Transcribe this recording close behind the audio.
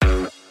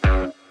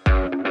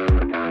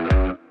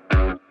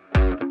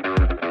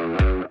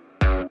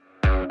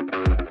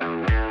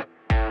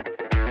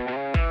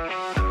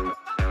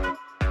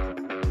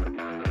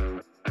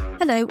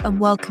Hello and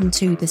welcome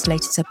to this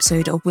latest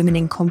episode of Women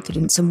in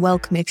Confidence, and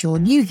welcome if you're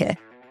new here.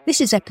 This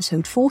is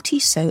episode 40,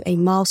 so a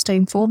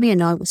milestone for me,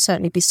 and I will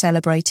certainly be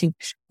celebrating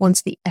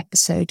once the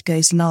episode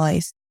goes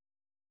live.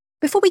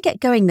 Before we get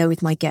going though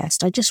with my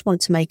guest, I just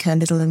want to make a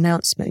little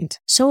announcement.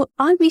 So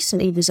I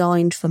recently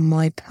resigned from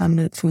my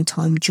permanent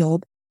full-time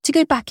job to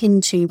go back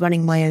into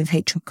running my own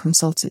HR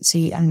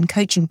consultancy and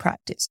coaching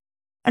practice,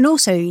 and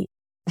also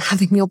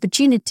having the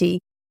opportunity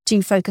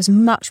to focus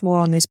much more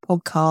on this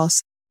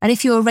podcast. And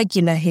if you're a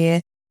regular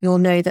here, you'll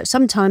know that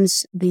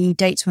sometimes the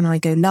dates when I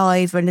go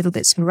live are a little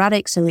bit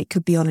sporadic, so it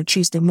could be on a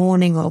Tuesday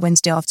morning or a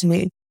Wednesday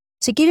afternoon.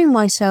 So giving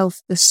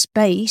myself the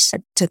space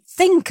to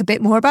think a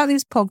bit more about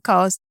this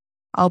podcast,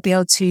 I'll be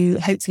able to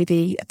hopefully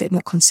be a bit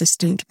more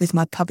consistent with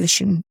my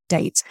publishing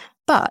dates.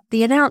 But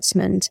the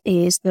announcement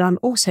is that I'm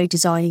also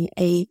designing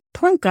an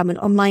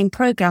online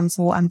program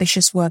for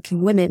ambitious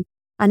working women,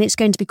 and it's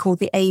going to be called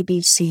the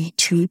ABC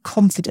to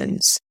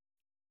Confidence.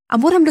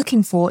 And what I'm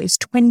looking for is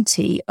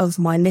 20 of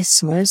my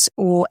listeners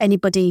or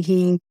anybody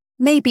who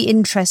may be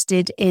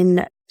interested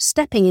in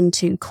stepping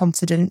into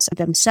confidence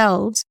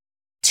themselves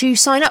to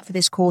sign up for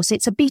this course.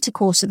 It's a beta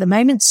course at the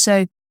moment,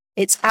 so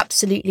it's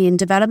absolutely in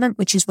development,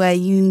 which is where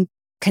you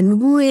can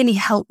really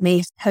help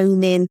me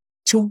hone in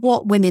to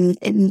what women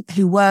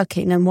who work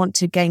in and want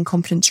to gain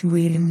confidence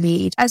really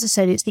need. As I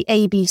said, it's the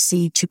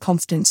ABC to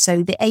Confidence.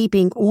 So the A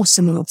being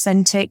awesome and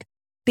authentic,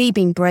 B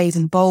being brave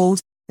and bold,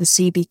 and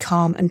C be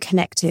calm and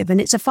connective. And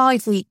it's a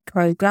 5-week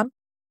program.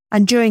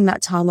 And during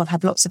that time, I'll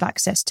have lots of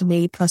access to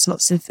me, plus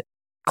lots of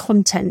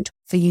content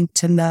for you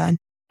to learn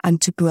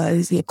and to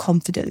grow your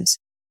confidence.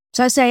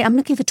 So I say I'm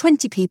looking for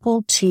 20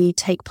 people to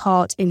take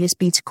part in this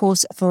beta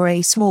course for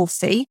a small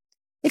fee.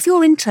 If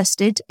you're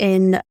interested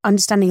in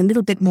understanding a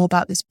little bit more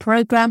about this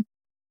program,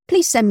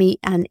 please send me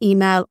an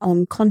email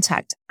on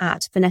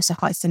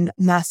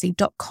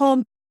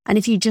contact@vanessa-murphy.com. And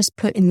if you just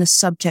put in the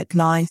subject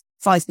line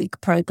 5-week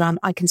program,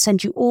 I can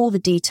send you all the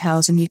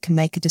details and you can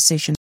make a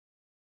decision.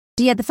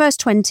 The first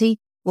 20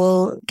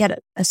 will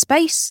get a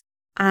space,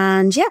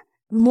 and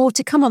more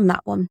to come on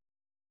that one.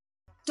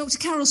 Dr.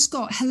 Carol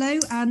Scott, hello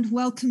and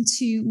welcome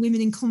to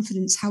Women in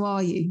Confidence. How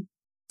are you?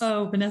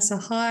 Oh, Vanessa,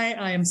 hi.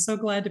 I am so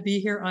glad to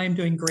be here. I am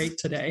doing great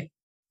today.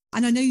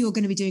 And I know you're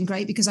going to be doing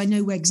great because I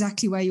know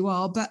exactly where you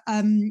are, but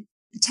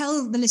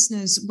tell the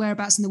listeners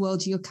whereabouts in the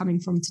world you're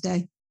coming from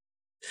today.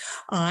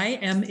 I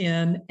am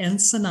in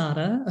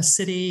Ensenada, a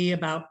city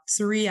about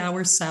 3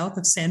 hours south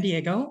of San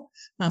Diego.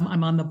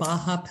 I'm on the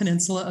Baja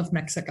Peninsula of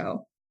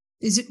Mexico.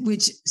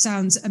 Which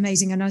sounds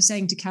amazing. And I was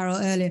saying to Carol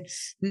earlier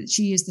that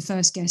she is the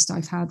first guest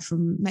I've had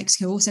from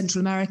Mexico or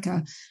Central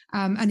America.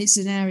 And it's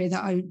an area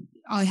that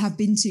I have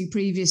been to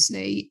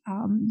previously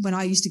when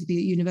I used to be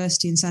at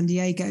university in San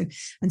Diego.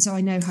 And so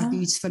I know how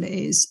beautiful it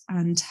is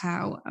and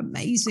how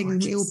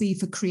amazing it will be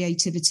for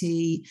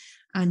creativity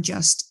and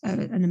just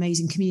an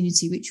amazing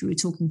community, which we were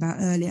talking about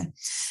earlier.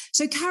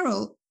 So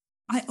Carol,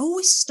 I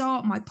always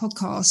start my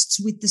podcasts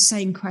with the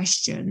same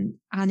question,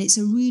 and it's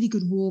a really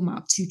good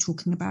warm-up to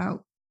talking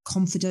about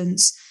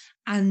confidence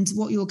and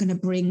what you're going to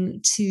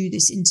bring to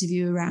this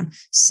interview around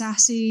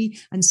sassy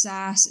and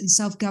sass and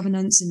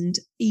self-governance and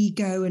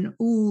ego and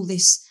all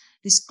this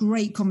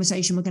great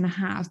conversation we're going to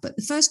have. But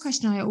the first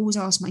question I always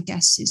ask my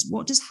guests is,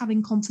 what does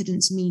having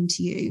confidence mean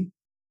to you?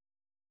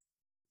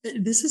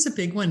 This is a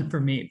big one for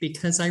me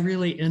because I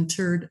really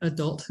entered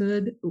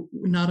adulthood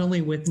not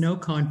only with no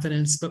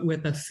confidence, but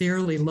with a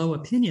fairly low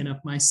opinion of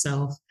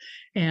myself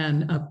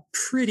and a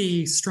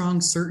pretty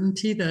strong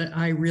certainty that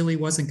I really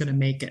wasn't going to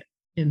make it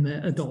in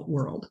the adult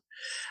world.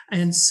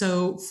 And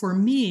so for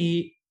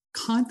me,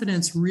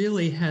 confidence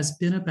really has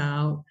been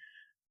about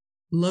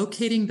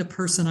locating the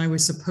person I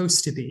was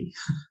supposed to be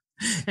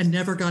and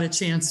never got a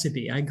chance to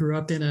be. I grew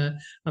up in a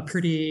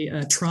pretty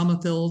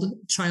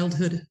trauma-filled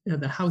childhood.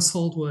 The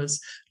household was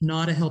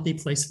not a healthy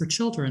place for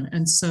children.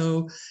 And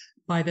so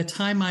by the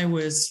time I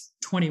was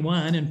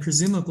 21 and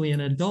presumably an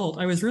adult,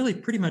 I was really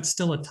pretty much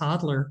still a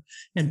toddler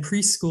and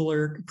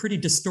preschooler, pretty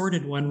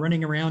distorted one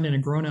running around in a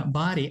grown-up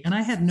body. And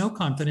I had no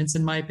confidence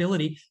in my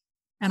ability.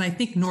 And I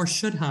think nor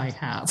should I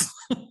have,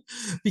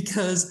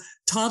 because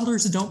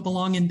toddlers don't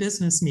belong in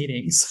business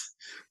meetings.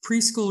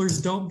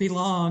 Preschoolers don't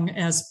belong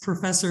as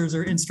professors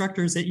or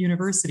instructors at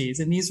universities.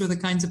 And these are the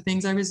kinds of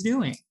things I was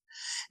doing.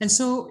 And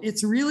so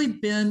it's really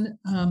been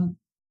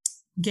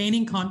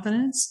gaining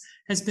confidence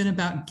has been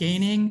about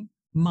gaining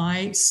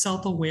my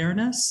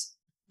self-awareness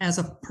as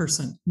a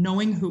person,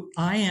 knowing who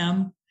I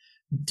am,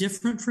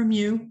 different from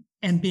you,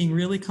 and being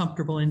really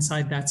comfortable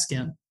inside that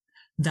skin.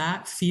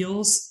 That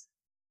feels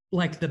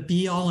like the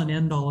be all and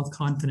end all of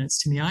confidence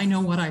to me. I know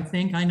what I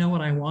think, I know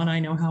what I want, I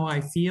know how I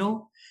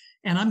feel,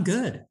 and I'm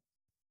good.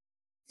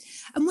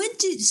 And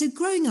so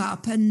growing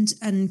up and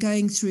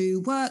going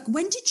through work,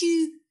 when did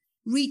you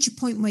reach a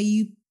point where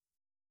you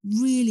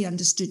really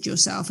understood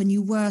yourself and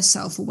you were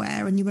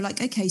self-aware and you were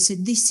like, okay, so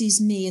this is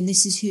me and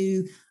this is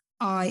who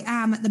I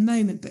am at the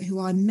moment, but who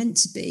I'm meant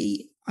to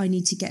be, I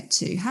need to get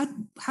to?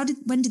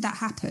 When did that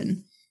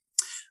happen?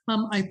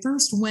 I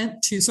first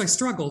so I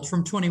struggled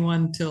from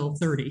 21 till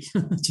 30,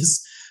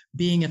 just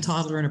being a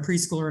toddler and a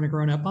preschooler and a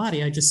grown-up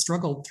body. I just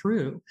struggled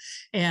through.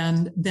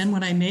 And then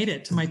when I made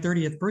it to my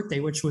 30th birthday,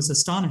 which was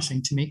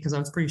astonishing to me because I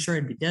was pretty sure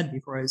I'd be dead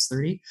before I was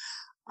 30,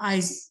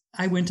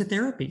 I went to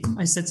therapy.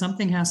 I said,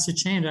 something has to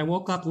change. I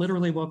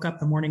literally woke up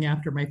the morning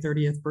after my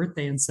 30th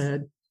birthday and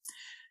said,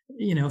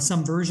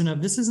 some version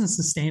of this isn't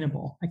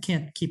sustainable. I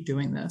can't keep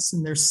doing this.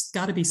 And there's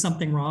got to be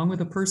something wrong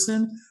with a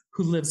person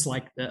who lives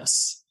like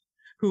this,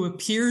 who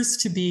appears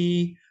to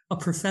be a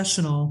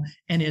professional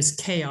and is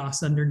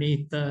chaos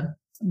underneath the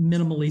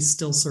minimally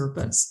still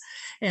surface.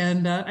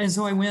 And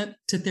so I went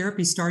to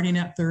therapy starting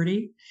at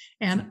 30.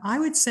 And I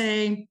would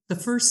say the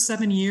first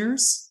 7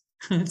 years,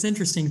 it's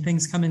interesting,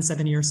 things come in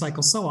 7-year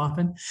cycles so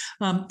often.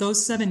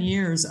 Those 7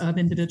 years of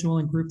individual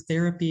and group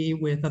therapy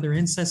with other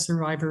incest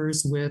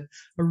survivors, with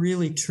a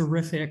really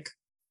terrific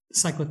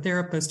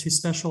psychotherapist who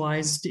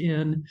specialized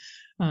in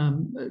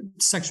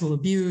sexual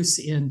abuse,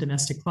 in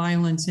domestic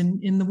violence,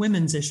 in the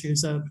women's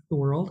issues of the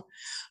world,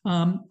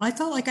 I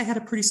felt like I had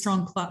a pretty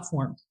strong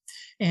platform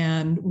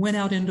and went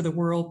out into the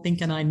world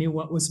thinking I knew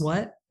what was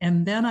what.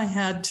 And then I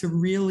had to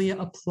really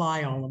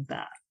apply all of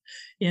that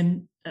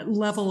in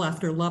level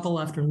after level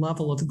after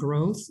level of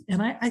growth.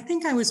 And I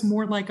think I was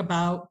more like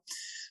about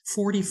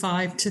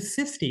 45 to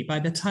 50 by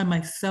the time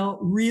I felt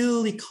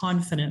really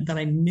confident that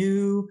I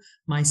knew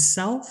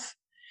myself.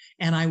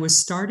 And I was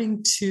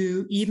starting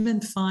to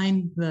even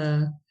find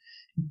the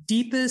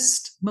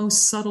deepest,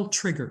 most subtle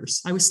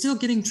triggers. I was still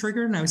getting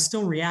triggered and I was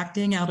still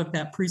reacting out of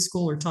that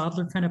preschool or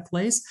toddler kind of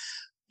place.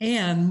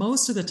 And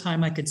most of the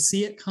time I could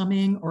see it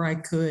coming, or I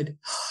could,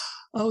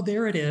 oh,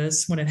 there it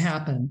is when it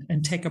happened,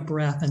 and take a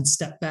breath and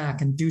step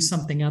back and do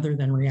something other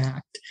than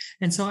react.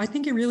 And so I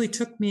think it really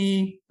took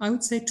me, I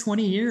would say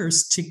 20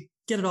 years to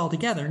get it all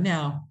together.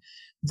 Now,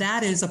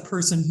 that is a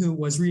person who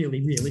was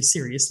really, really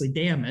seriously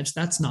damaged.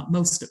 That's not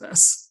most of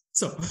us.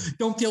 So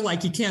don't feel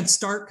like you can't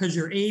start because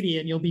you're 80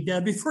 and you'll be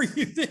dead before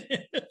you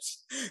finish.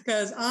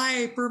 Because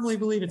I firmly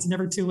believe it's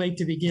never too late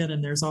to begin,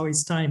 and there's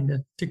always time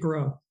to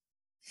grow.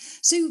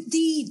 So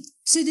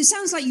this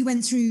sounds like you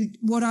went through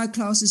what I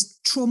class as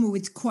trauma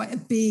with quite a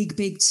big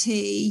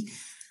T.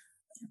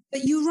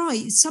 But you're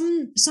right.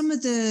 Some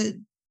of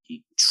the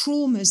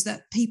traumas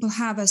that people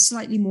have are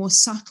slightly more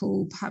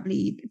subtle,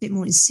 probably a bit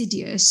more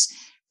insidious,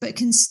 but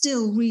can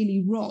still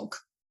really rock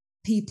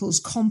people's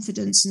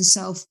confidence and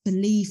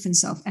self-belief and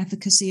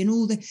self-efficacy and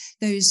all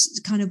those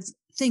kind of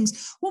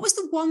things. What was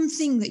the one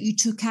thing that you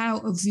took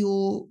out of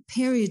your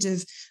period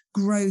of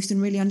growth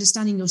and really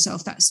understanding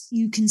yourself that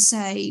you can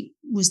say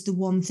was the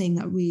one thing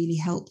that really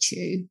helped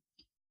you?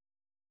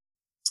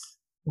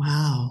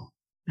 Wow,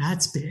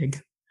 that's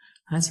big.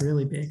 That's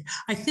really big.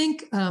 I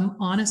think,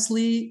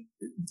 honestly,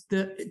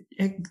 the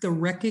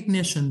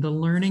recognition, the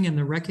learning and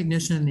the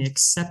recognition and the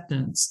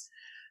acceptance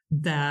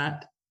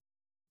that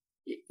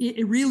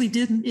it really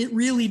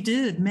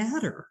did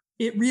matter.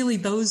 It really,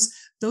 those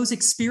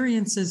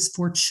experiences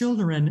for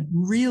children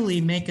really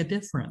make a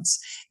difference.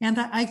 And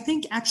I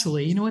think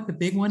actually, what the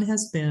big one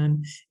has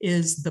been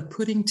is the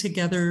putting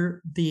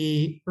together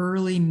the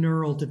early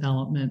neural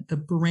development, the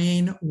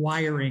brain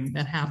wiring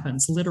that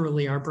happens.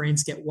 Literally, our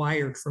brains get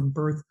wired from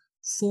birth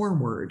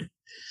forward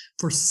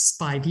for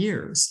 5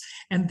 years.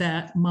 And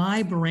that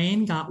my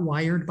brain got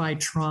wired by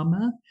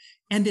trauma.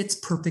 And it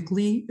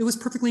was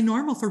perfectly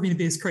normal for me to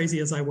be as crazy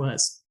as I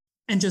was.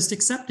 And just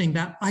accepting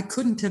that I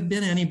couldn't have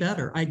been any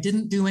better. I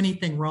didn't do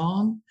anything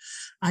wrong.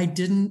 I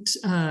didn't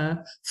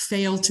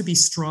fail to be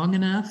strong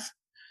enough.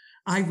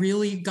 I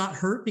really got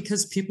hurt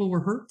because people were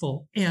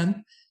hurtful.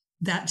 And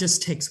that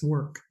just takes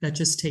work. That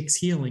just takes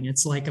healing.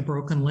 It's like a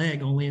broken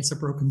leg, only it's a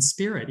broken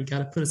spirit. You got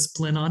to put a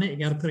splint on it.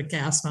 You got to put a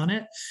cast on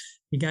it.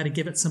 You got to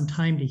give it some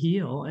time to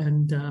heal.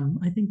 And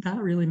I think that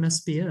really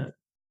must be it.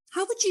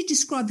 How would you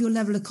describe your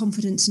level of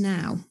confidence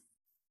now?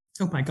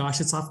 Oh my gosh,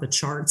 it's off the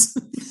charts.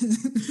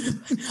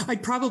 I'm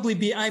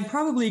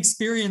probably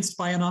experienced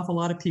by an awful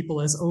lot of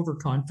people as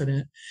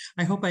overconfident.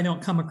 I hope I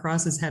don't come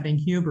across as having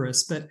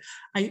hubris, but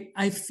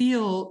I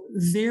feel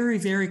very,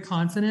 very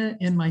confident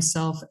in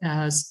myself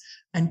as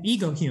an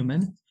ego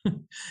human,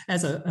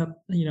 as a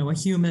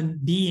human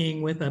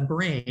being with a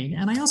brain.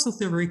 And I also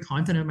feel very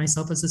confident in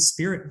myself as a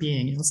spirit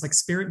being. It's like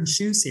spirit and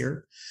shoes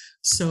here.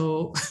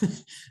 So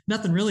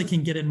nothing really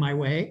can get in my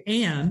way.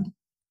 And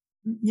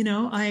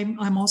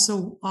I'm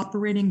also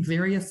operating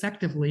very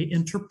effectively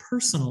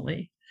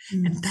interpersonally.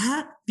 Mm-hmm. And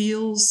that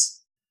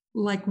feels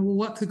like, well,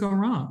 what could go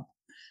wrong?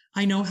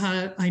 I know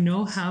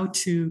how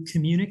to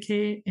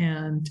communicate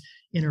and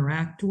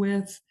interact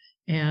with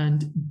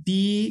and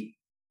be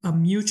a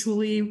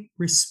mutually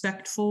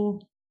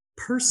respectful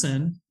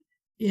person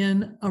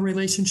in a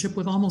relationship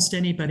with almost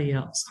anybody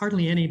else.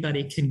 Hardly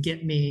anybody can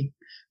get me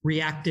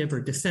reactive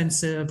or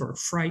defensive or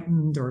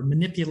frightened or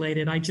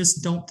manipulated. I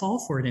just don't fall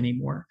for it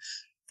anymore.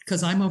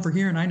 Because I'm over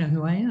here and I know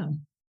who I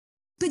am.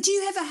 But do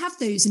you ever have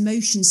those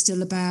emotions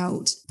still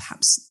about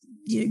perhaps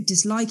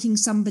disliking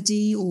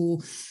somebody or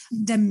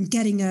them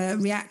getting a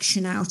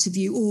reaction out of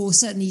you, or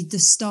certainly the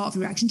start of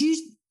a reaction?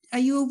 Are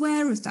you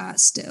aware of that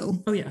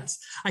still? Oh, yes.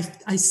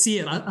 I see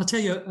it. I'll tell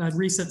you a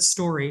recent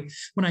story.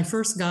 When I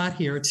first got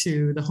here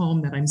to the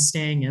home that I'm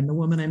staying in, the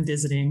woman I'm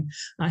visiting,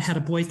 I had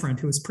a boyfriend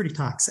who was pretty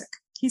toxic.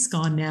 He's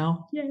gone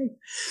now. Yay.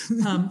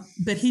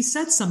 But he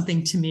said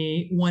something to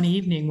me one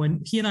evening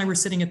when he and I were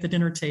sitting at the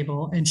dinner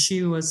table and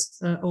she was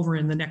over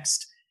in the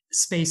next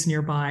space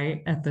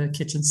nearby at the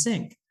kitchen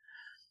sink.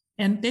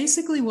 And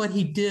basically what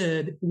he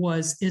did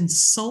was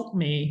insult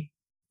me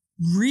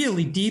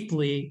really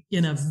deeply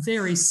in a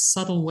very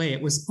subtle way.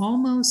 It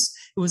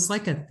was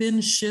like a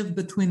thin shiv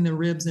between the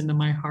ribs into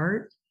my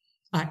heart.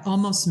 I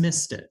almost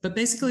missed it. But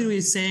basically what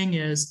he's saying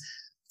is,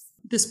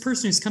 this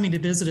person who's coming to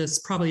visit us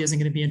probably isn't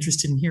going to be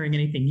interested in hearing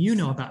anything you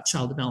know about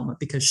child development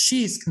because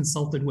she's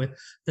consulted with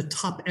the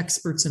top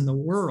experts in the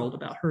world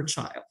about her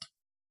child.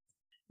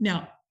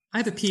 Now, I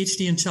have a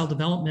PhD in child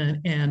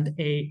development and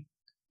a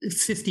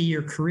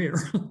 50-year career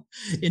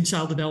in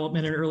child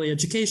development and early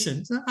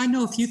education. So I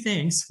know a few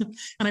things,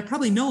 and I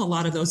probably know a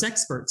lot of those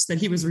experts that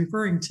he was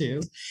referring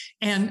to.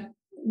 And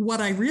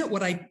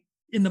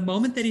in the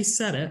moment that he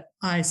said it,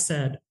 I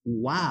said,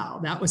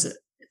 wow, that was it.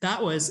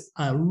 That was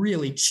a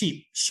really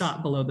cheap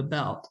shot below the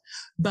belt.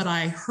 But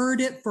I heard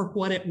it for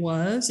what it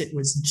was. It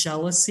was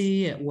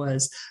jealousy. It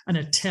was an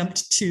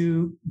attempt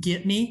to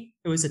get me.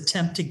 It was an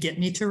attempt to get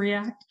me to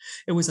react.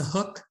 It was a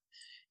hook.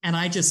 And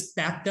I just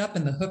backed up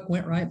and the hook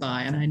went right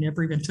by. And I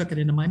never even took it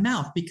into my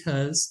mouth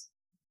because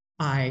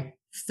I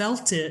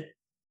felt it.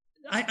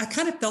 I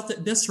kind of felt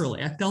it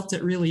viscerally. I felt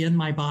it really in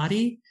my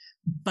body,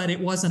 but it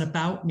wasn't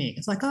about me.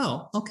 It's like,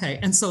 oh, okay.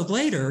 And so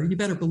later, you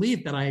better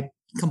believe that I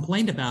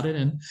complained about it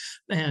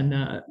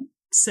and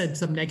said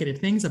some negative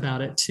things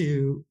about it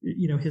to,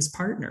 his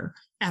partner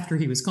after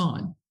he was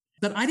gone.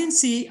 But I don't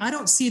see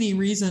any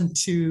reason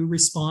to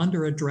respond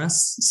or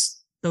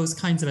address those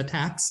kinds of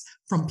attacks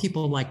from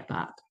people like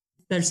that.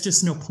 There's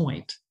just no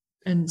point.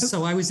 And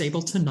so I was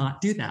able to not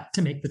do that,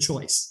 to make the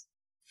choice.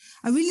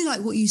 I really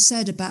like what you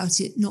said about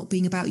it not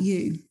being about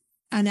you.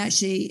 And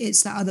actually,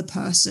 it's that other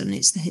person.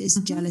 It's his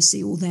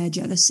jealousy or their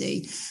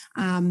jealousy,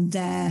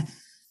 their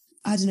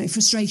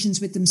frustrations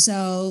with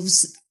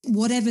themselves,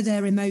 whatever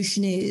their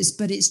emotion is,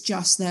 but it's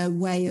just their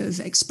way of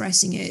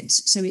expressing it.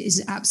 So it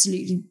is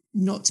absolutely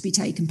not to be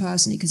taken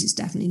personally because it's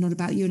definitely not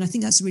about you. And I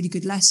think that's a really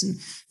good lesson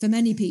for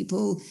many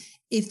people.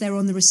 If they're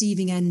on the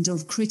receiving end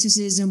of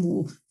criticism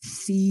or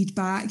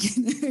feedback,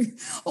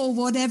 or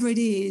whatever it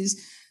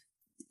is,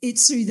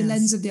 it's through the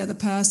lens of the other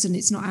person.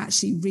 It's not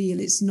actually real.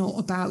 It's not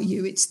about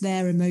you. It's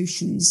their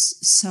emotions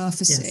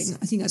surfacing. Yes.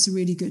 I think that's a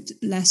really good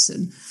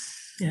lesson.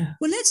 Yeah.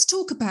 Well, let's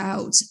talk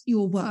about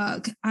your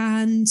work,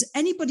 and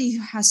anybody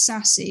who has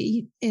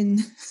sassy in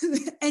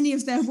any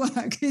of their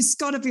work has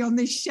got to be on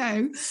this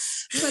show.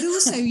 But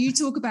also you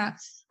talk about,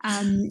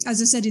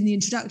 as I said in the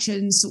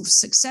introduction, sort of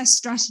success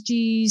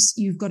strategies.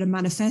 You've got a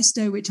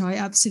manifesto, which I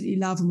absolutely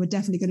love, and we're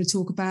definitely going to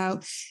talk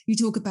about. You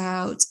talk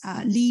about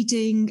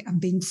leading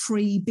and being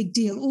free, big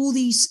deal, all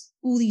these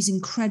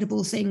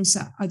incredible things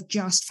that I've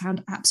just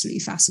found absolutely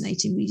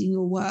fascinating reading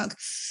your work.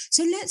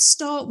 So let's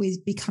start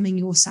with becoming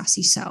your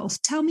sassy self.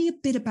 Tell me a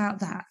bit about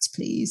that,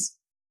 please.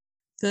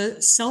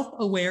 The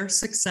self-aware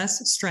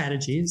success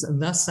strategies,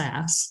 the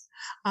SAS,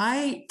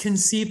 I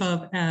conceive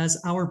of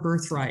as our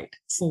birthright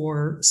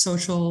for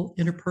social,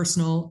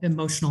 interpersonal,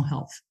 emotional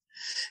health.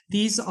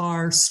 These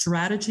are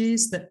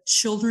strategies that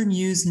children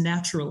use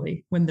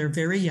naturally when they're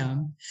very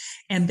young,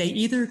 and they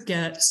either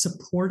get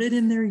supported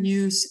in their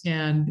use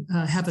and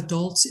have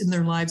adults in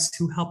their lives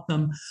who help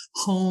them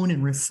hone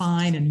and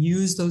refine and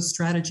use those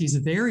strategies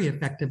very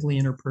effectively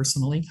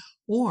interpersonally,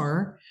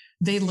 or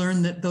they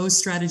learn that those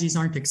strategies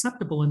aren't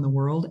acceptable in the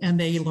world, and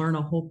they learn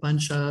a whole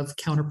bunch of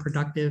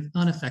counterproductive,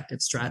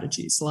 ineffective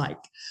strategies like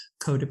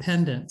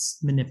codependence,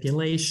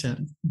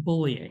 manipulation,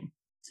 bullying.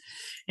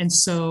 And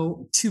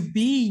so to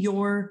be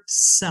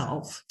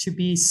yourself, to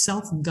be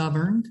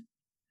self-governed,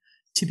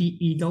 to be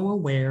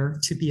ego-aware,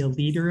 to be a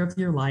leader of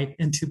your life,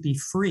 and to be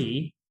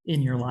free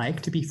in your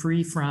life, to be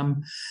free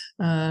from,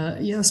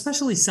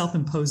 especially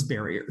self-imposed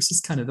barriers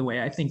is kind of the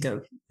way I think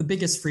of the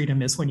biggest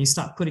freedom is when you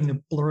stop putting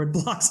the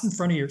roadblocks in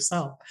front of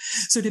yourself.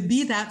 So to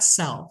be that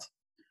self,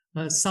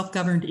 a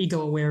self-governed,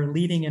 ego-aware,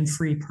 leading and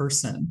free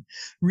person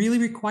really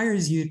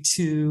requires you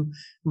to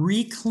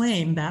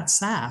reclaim that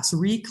SAS,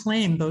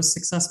 reclaim those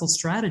successful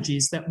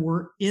strategies that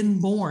were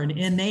inborn,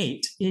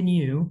 innate in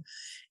you,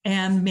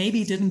 and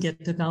maybe didn't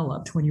get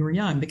developed when you were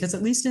young. Because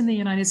at least in the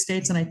United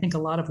States, and I think a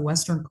lot of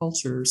Western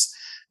cultures,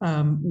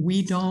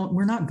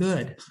 we're not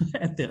good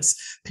at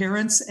this.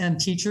 Parents and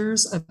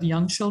teachers of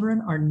young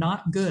children are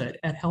not good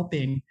at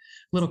helping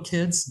little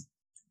kids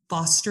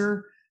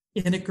foster,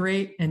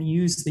 integrate, and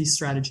use these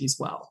strategies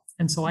well.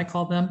 And so I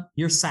call them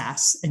your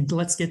SAS, and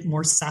let's get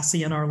more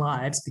sassy in our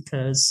lives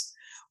because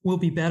we'll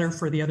be better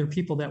for the other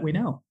people that we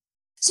know.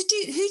 So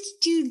who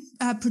do you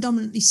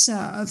predominantly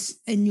serve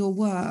in your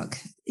work?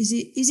 Is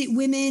it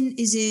women?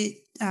 Is it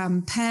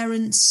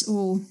parents?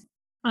 Or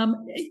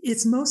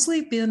it's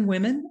mostly been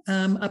women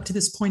up to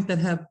this point that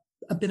have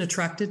been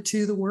attracted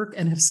to the work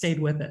and have stayed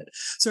with it.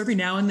 So every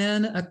now and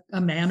then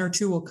a man or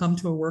two will come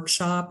to a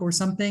workshop or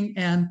something,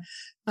 and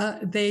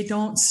they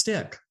don't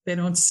stick. They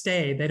don't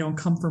stay. They don't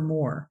come for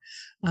more.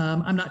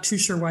 I'm not too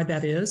sure why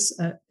that is.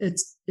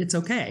 It's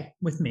okay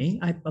with me.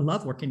 I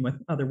love working with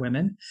other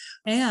women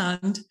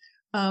and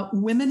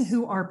women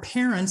who are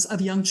parents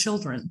of young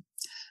children.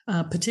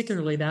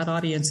 Particularly, that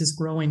audience is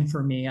growing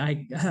for me. I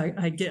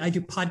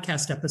do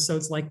podcast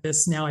episodes like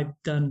this now. I've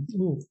done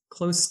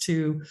close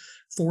to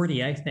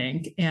 40, I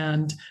think,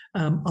 and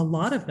a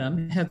lot of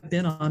them have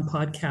been on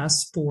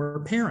podcasts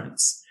for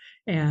parents.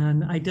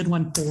 And I did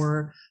one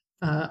for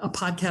a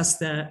podcast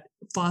that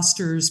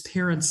fosters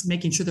parents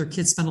making sure their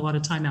kids spend a lot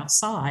of time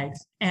outside,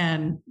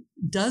 and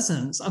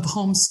dozens of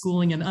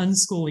homeschooling and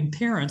unschooling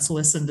parents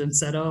listened and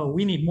said, oh,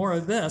 we need more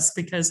of this,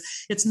 because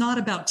it's not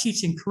about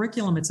teaching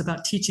curriculum. It's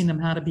about teaching them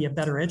how to be a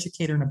better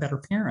educator and a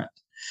better parent.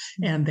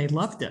 And they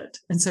loved it.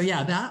 And so,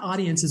 yeah, that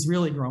audience is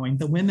really growing.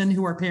 The women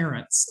who are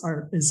parents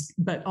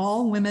but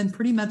all women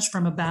pretty much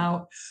from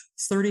about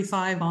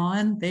 35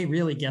 on, they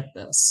really get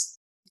this.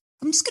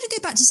 I'm just going to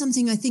go back to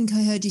something I think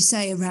I heard you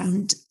say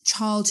around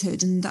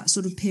childhood and that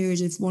sort of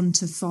period of 1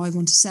 to 5,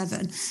 1 to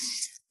 7,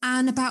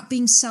 and about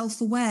being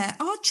self-aware.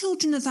 Are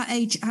children of that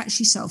age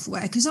actually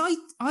self-aware? Because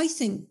I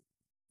think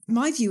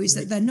my view is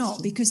that they're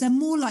not, because they're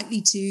more likely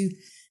to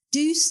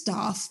do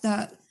stuff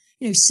that,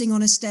 sing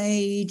on a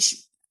stage,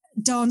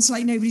 dance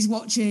like nobody's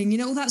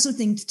watching, all that sort of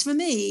thing. For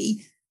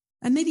me,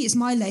 and maybe it's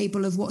my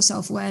label of what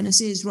self-awareness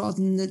is rather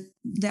than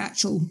the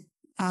actual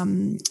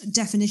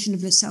definition of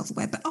the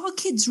self-aware, but are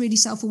kids really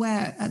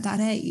self-aware at that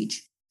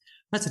age?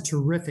 That's a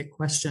terrific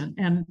question.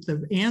 And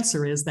the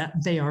answer is that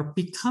they are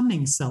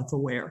becoming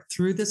self-aware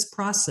through this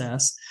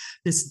process,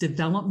 this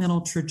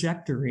developmental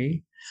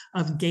trajectory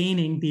of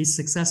gaining these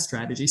success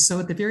strategies. So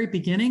at the very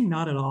beginning,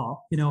 not at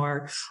all.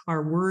 Our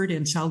word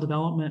in child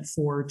development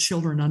for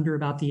children under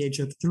about the age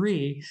of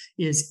 3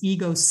 is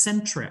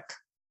egocentric.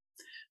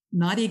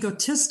 Not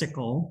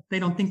egotistical. They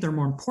don't think they're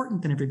more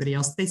important than everybody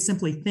else. They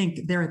simply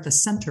think they're at the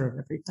center of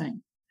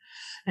everything.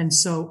 And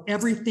so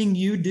everything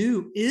you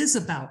do is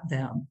about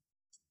them.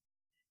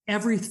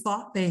 Every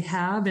thought they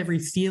have, every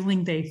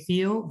feeling they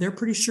feel, they're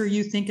pretty sure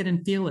you think it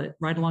and feel it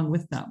right along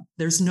with them.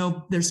 There's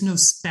no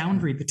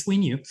boundary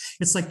between you.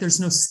 It's like there's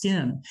no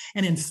skin.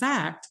 And in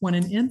fact, when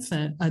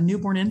a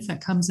newborn infant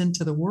comes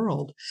into the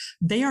world,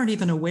 they aren't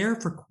even aware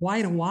for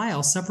quite a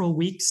while, several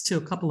weeks to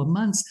a couple of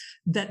months,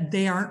 that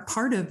they aren't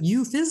part of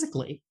you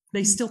physically.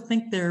 They still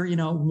think they're,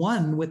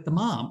 one with the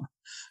mom,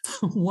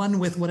 one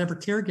with whatever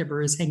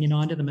caregiver is hanging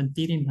on to them and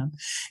feeding them.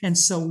 And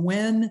so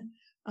when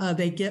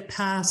they get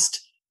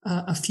past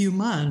a few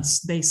months,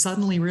 they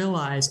suddenly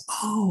realize,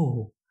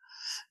 oh,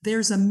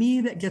 there's a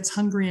me that gets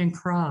hungry and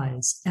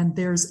cries, and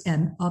there's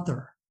an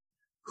other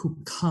who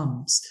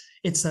comes.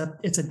 It's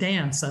a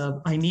dance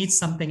of I need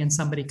something and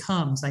somebody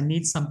comes. I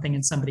need something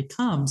and somebody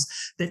comes,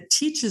 that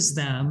teaches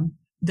them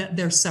that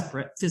they're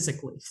separate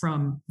physically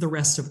from the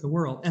rest of the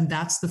world. And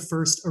that's the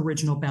first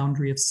original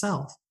boundary of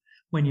self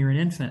when you're an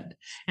infant.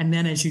 And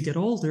then as you get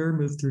older,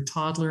 move through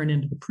toddler and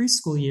into the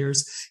preschool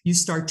years, you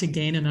start to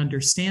gain an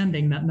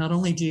understanding that not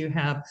only do you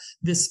have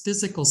this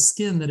physical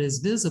skin that is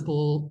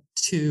visible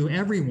to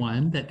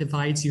everyone that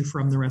divides you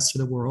from the rest of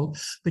the world,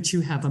 but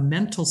you have a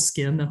mental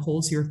skin that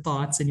holds your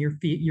thoughts and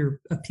your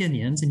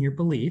opinions and your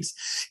beliefs.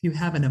 You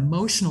have an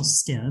emotional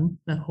skin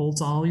that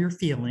holds all your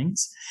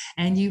feelings.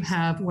 And you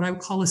have what I would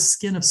call a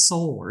skin of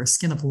soul, or a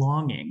skin of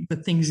longing, the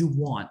things you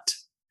want.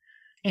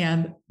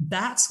 And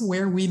that's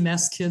where we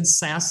mess kids'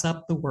 sass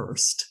up the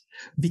worst,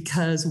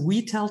 because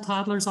we tell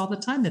toddlers all the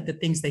time that the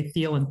things they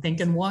feel and think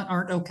and want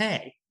aren't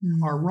okay,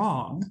 are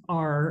wrong,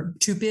 are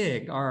too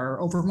big, are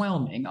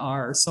overwhelming,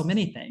 are so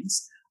many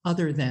things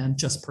other than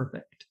just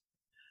perfect.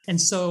 And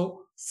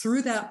so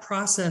through that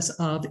process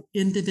of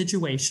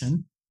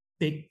individuation,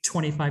 big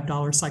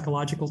 $25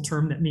 psychological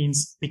term that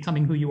means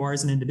becoming who you are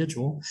as an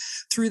individual,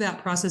 through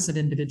that process of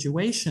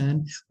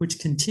individuation, which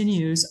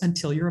continues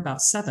until you're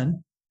about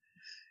 7,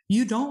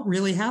 you don't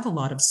really have a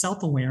lot of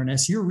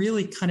self-awareness. You're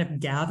really kind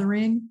of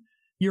gathering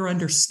your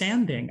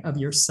understanding of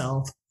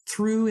yourself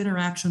through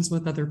interactions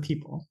with other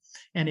people.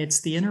 And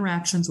it's the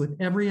interactions with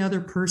every other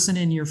person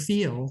in your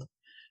field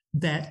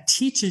that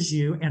teaches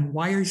you and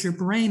wires your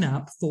brain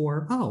up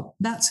for, oh,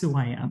 that's who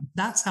I am.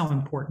 That's how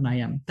important I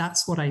am.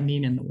 That's what I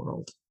mean in the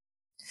world.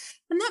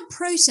 And that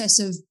process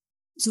of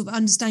sort of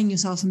understanding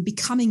yourself and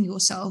becoming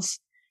yourself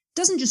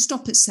doesn't just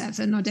stop at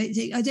 7. I don't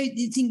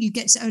think you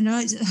get to, and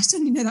I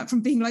certainly know that from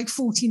being like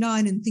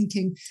 49 and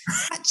thinking,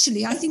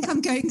 actually, I think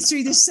I'm going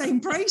through the same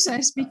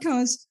process,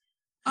 because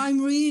I'm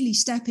really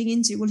stepping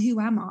into, well, who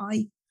am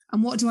I?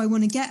 And what do I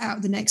want to get out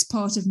of the next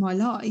part of my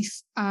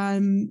life?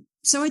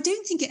 So I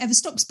don't think it ever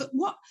stops. But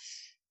what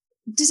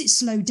does it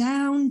slow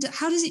down?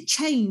 How does it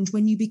change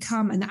when you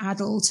become an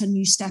adult and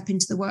you step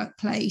into the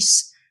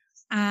workplace,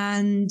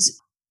 and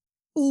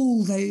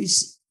all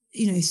those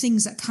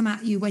things that come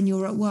at you when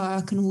you're at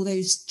work, and all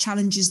those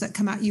challenges that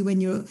come at you when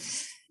you're,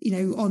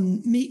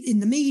 in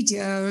the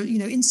media,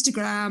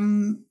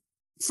 Instagram,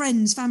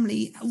 friends,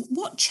 family?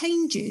 What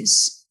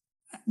changes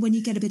when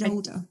you get a bit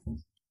older?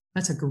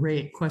 That's a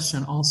great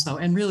question also.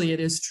 And really, it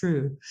is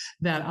true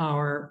that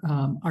our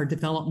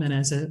development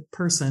as a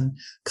person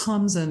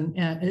comes and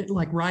it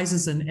like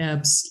rises and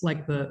ebbs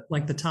like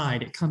the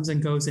tide. It comes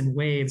and goes in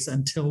waves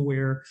until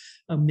we're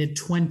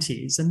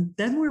mid-20s. And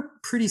then we're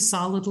pretty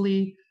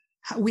solidly,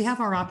 we have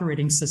our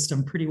operating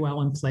system pretty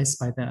well in place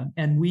by then.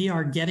 And we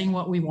are getting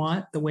what we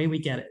want the way we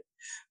get it.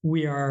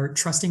 We are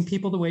trusting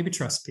people the way we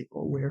trust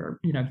people. We're,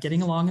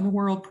 getting along in the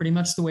world pretty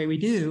much the way we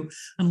do,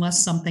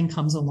 unless something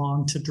comes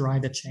along to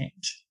drive a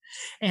change.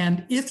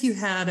 And if you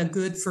had a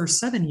good first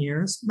 7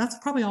 years, that's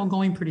probably all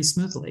going pretty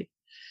smoothly.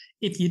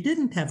 If you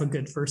didn't have a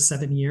good first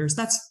 7 years,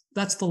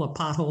 that's full of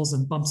potholes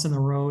and bumps in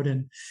the road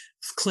and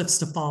cliffs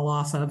to fall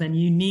off of. And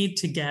you need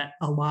to get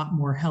a lot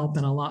more help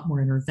and a lot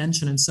more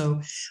intervention. And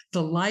so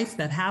the life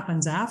that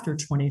happens after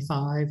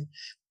 25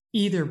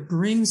 either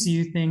brings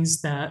you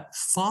things that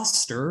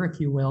foster, if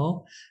you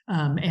will,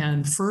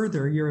 and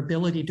further your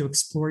ability to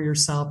explore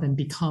yourself and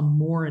become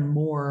more and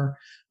more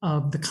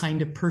of the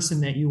kind of person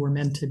that you were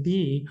meant to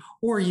be,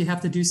 or you have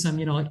to do some,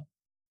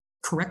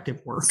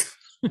 corrective work.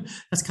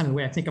 That's kind of the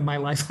way I think of my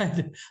life. I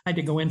had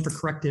to go in for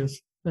corrective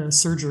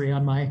surgery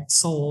on my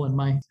soul and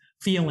my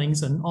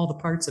feelings and all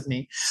the parts of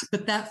me.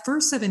 But that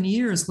first 7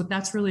 years, what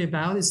that's really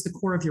about is the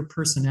core of your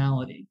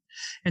personality.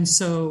 And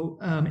so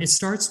it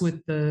starts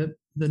with the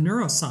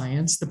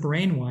neuroscience, the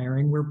brain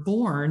wiring. We're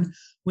born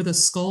with a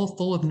skull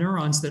full of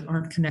neurons that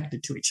aren't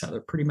connected to each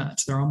other, pretty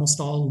much. They're almost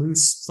all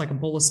loose. It's like a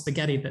bowl of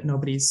spaghetti that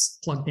nobody's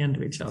plugged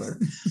into each other.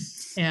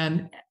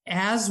 And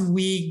as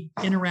we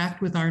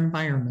interact with our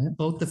environment,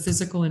 both the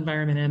physical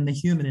environment and the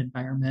human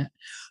environment,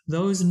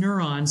 those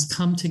neurons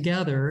come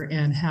together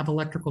and have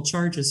electrical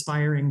charges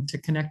firing to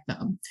connect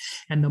them.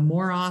 And the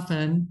more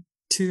often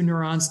two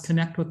neurons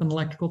connect with an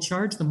electrical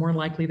charge, the more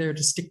likely they're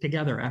to stick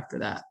together after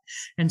that.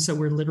 And so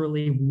we're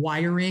literally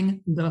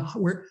wiring the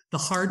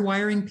hard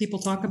wiring people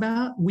talk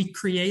about. We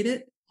create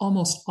it,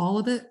 almost all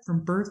of it,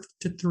 from birth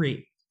to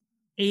 3.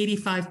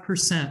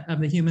 85% of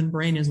the human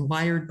brain is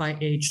wired by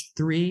age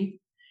 3,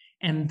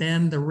 and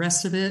then the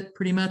rest of it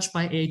pretty much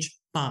by age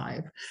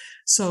 5.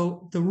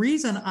 So the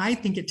reason I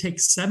think it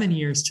takes 7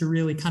 years to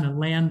really kind of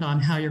land on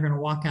how you're going to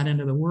walk out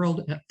into the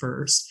world at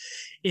first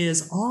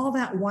is all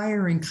that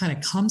wiring kind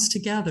of comes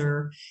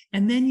together,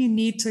 and then you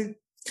need to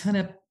kind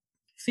of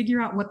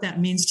figure out what that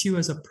means to you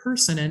as a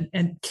person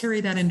and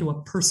carry that into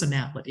a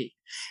personality.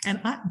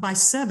 And by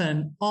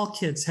 7, all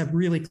kids have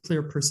really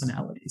clear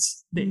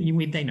personalities. They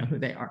know who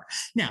they are.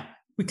 Now,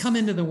 we come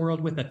into the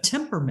world with a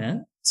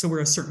temperament, so we're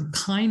a certain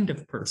kind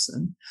of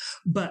person,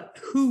 but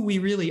who we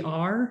really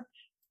are,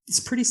 it's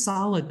pretty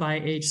solid by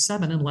age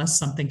 7 unless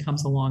something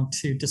comes along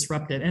to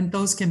disrupt it. And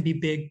those can be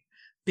big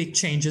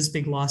changes,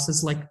 big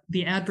losses, like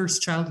the adverse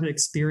childhood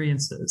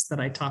experiences that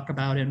I talk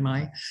about in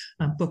my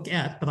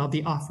bookette, but I'll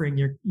be offering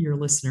your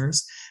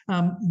listeners.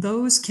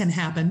 Those can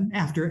happen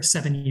after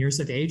 7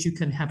 years of age. You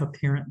can have a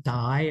parent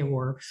die,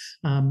 or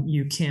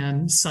you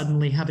can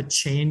suddenly have a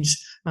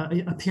change,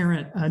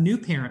 a new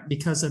parent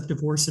because of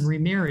divorce and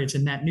remarriage.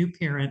 And that new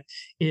parent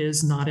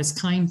is not as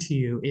kind to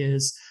you,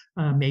 is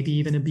maybe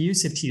even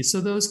abusive to you. So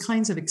those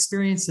kinds of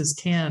experiences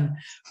can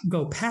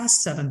go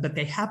past 7, but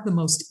they have the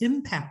most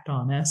impact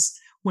on us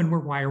when we're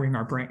wiring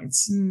our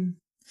brains. I'm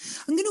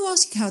going to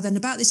ask you, Carol, then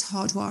about this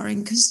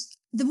hardwiring, because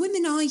the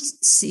women I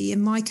see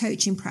in my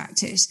coaching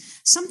practice,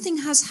 something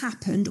has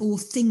happened or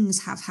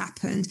things have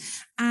happened,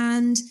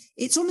 and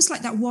it's almost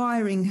like that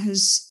wiring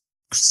has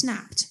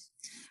snapped.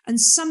 And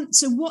so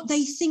what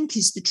they think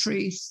is the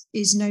truth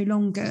is no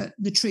longer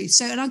the truth.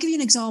 So, and I'll give you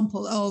an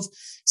example of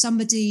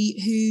somebody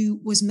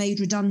who was made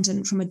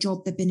redundant from a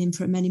job they've been in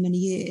for many, many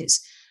years.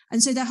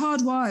 And so their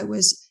hardwire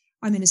was,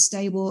 I'm in a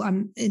stable,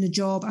 I'm in a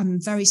job,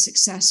 I'm very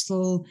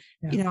successful,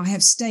 I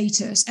have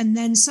status. And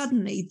then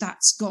suddenly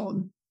that's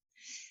gone.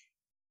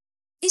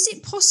 Is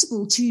it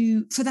possible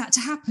for that to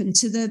happen,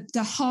 to the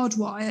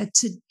hardwire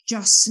to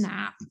just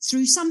snap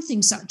through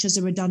something such as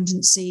a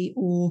redundancy,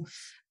 or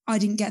I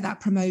didn't get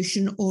that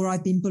promotion, or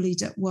I've been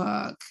bullied at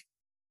work?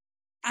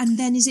 And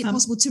then is it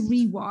possible to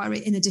rewire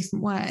it in a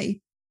different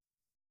way?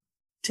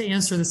 To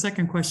answer the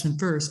second question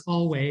first,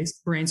 always,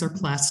 brains are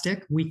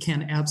plastic. We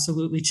can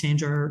absolutely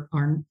change our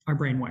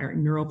brain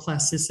wiring.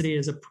 Neuroplasticity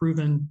is a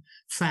proven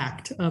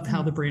fact of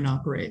how the brain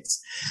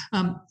operates.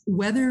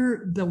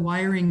 Whether the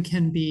wiring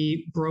can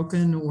be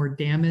broken or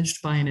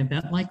damaged by an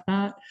event like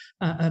that,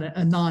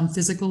 a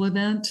non-physical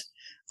event,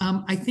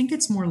 I think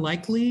it's more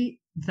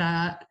likely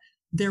that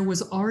there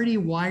was already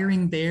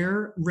wiring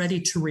there ready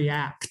to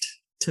react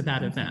to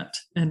that event.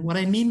 And what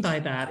I mean by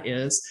that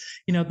is,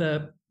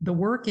 the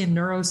work in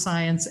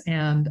neuroscience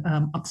and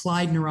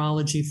applied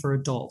neurology for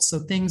adults. So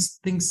things,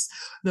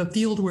 the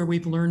field where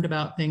we've learned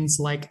about things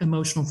like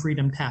emotional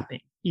freedom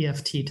tapping,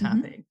 EFT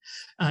tapping,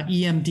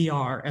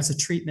 EMDR as a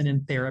treatment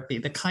in therapy,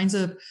 the kinds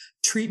of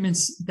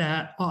treatments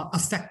that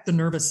affect the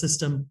nervous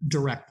system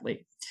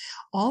directly.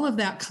 All of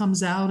that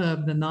comes out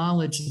of the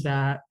knowledge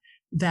that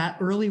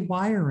early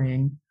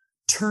wiring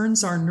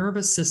turns our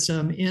nervous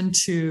system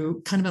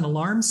into kind of an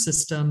alarm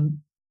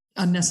system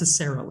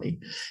unnecessarily.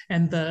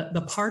 And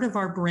the part of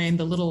our brain,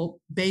 the little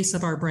base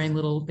of our brain,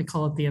 they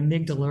call it the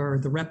amygdala or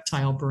the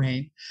reptile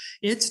brain,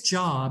 its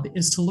job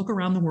is to look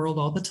around the world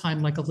all the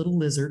time like a little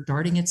lizard,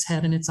 darting its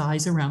head and its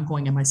eyes around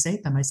going, am I safe?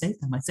 Am I safe?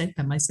 Am I safe?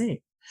 Am I safe?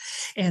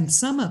 And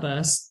some of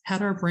us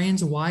had our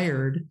brains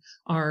wired,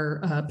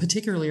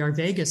 particularly our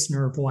vagus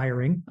nerve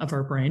wiring of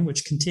our brain,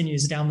 which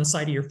continues down the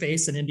side of your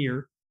face and into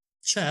your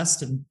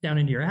chest and down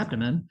into your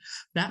abdomen,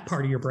 that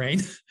part of your brain,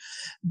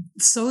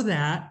 so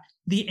that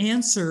the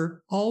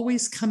answer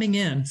always coming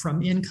in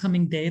from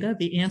incoming data,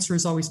 the answer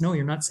is always, no,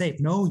 you're not safe.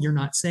 No, you're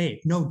not safe.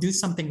 No, do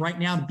something right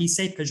now to be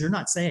safe because you're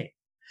not safe.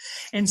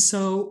 And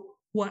so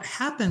what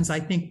happens, I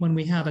think, when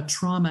we have a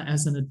trauma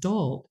as an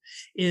adult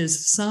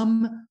is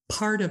some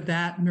part of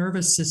that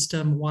nervous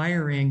system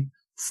wiring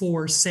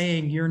for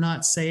saying you're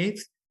not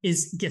safe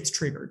gets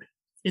triggered.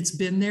 It's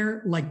been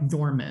there like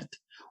dormant,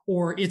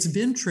 or it's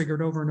been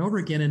triggered over and over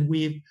again, and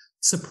we've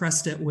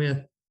suppressed it with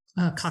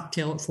a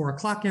cocktail at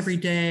 4:00 every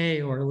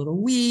day, or a little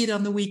weed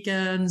on the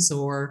weekends,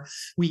 or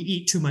we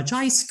eat too much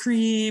ice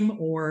cream,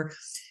 or,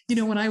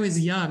 when I was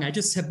young, I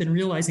just have been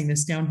realizing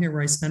this down here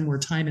where I spend more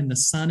time in the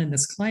sun in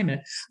this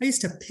climate. I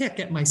used to pick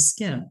at my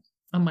skin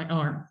on my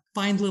arm,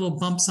 find little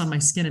bumps on my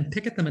skin and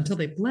pick at them until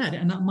they bled.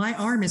 And my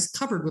arm is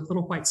covered with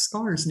little white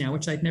scars now,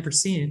 which I'd never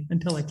seen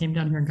until I came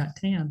down here and got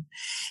tan.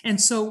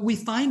 And so we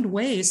find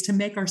ways to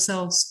make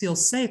ourselves feel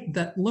safe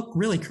that look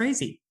really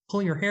crazy.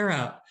 Pull your hair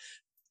out,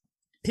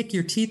 pick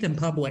your teeth in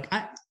public,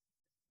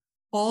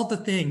 all the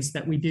things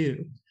that we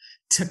do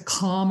to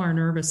calm our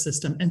nervous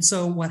system. And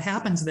so what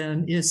happens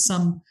then is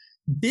some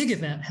big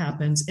event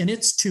happens and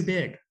it's too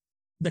big.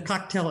 The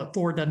cocktail at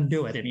 4 doesn't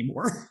do it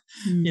anymore.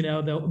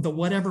 The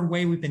whatever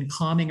way we've been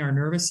calming our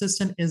nervous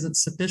system isn't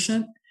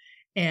sufficient.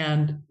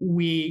 And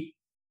we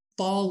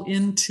fall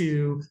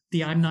into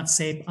the I'm not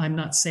safe,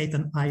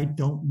 and I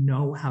don't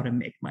know how to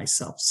make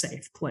myself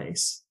safe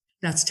place.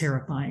 That's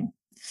terrifying.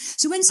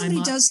 So when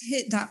somebody does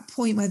hit that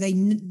point where they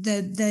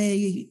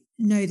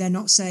know they're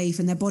not safe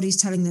and their body's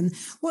telling them,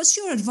 what's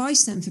your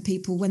advice then for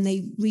people when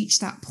they reach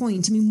that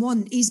point? I mean,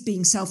 one is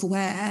being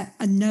self-aware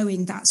and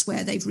knowing that's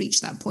where they've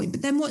reached that point.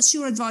 But then what's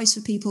your advice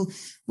for people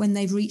when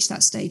they've reached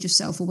that stage of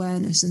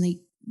self-awareness and they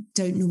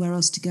don't know where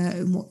else to go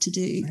and what to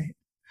do? Right.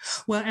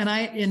 Well, and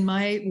in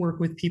my work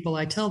with people,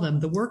 I tell them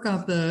the work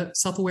of the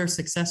self-aware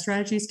success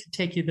strategies can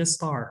take you this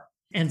far.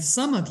 And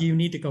some of you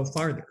need to go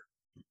farther.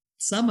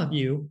 Some of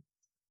you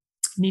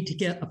need to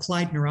get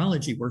applied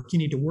neurology work. You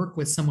need to work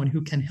with someone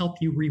who can help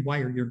you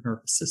rewire your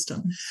nervous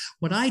system.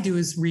 What I do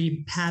is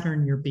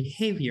repattern your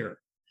behavior.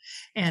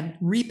 And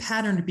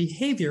repatterned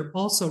behavior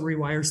also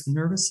rewires the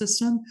nervous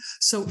system.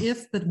 So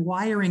if the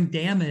wiring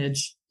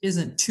damage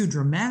isn't too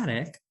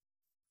dramatic,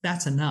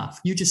 that's enough.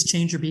 You just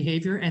change your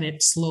behavior and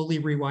it slowly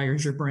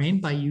rewires your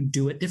brain by you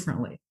do it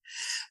differently.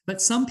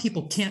 But some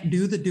people can't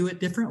do it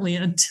differently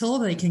until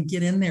they can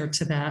get in there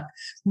to that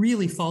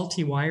really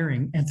faulty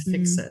wiring and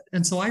fix it.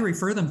 And so I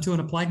refer them to an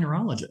applied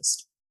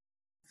neurologist.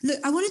 Look,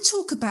 I want to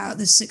talk about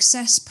the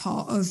success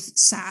part of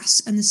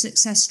SAS and the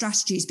success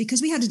strategies,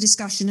 because we had a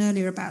discussion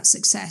earlier about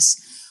success.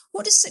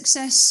 What does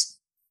success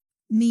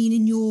mean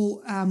in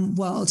your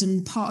world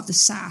and part of the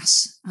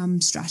SAS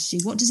strategy?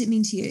 What does it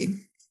mean to you?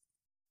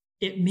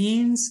 It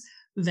means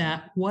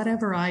that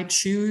whatever I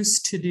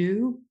choose to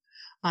do,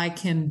 I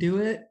can do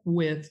it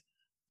with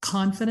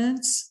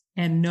confidence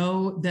and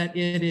know that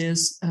it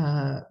is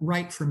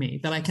right for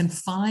me, that I can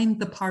find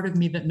the part of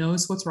me that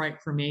knows what's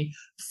right for me,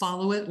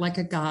 follow it like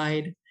a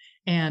guide,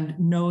 and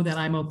know that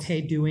I'm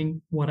okay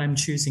doing what I'm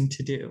choosing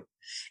to do.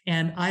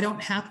 And I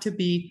don't have to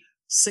be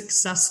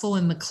successful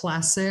in the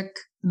classic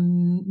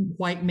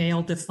white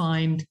male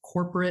defined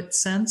corporate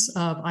sense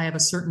of I have a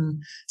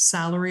certain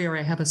salary, or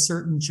I have a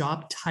certain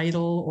job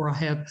title, or I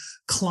have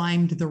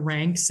climbed the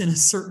ranks in a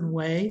certain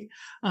way.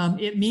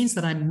 It means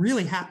that I'm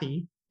really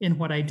happy in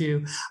what I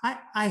do.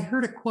 I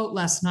heard a quote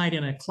last night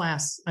in a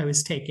class I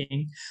was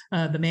taking.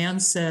 The man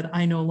said,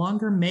 I no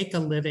longer have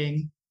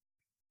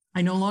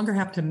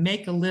to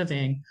make a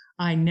living.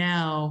 I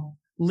now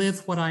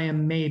live what I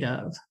am made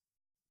of.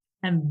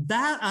 And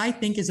that, I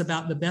think, is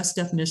about the best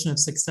definition of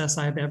success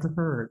I've ever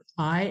heard.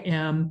 I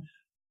am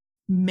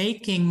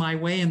making my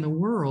way in the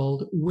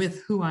world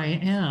with who I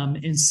am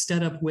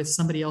instead of with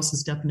somebody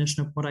else's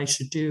definition of what I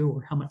should do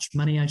or how much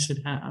money I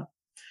should have.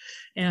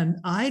 And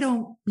I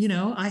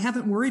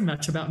haven't worried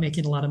much about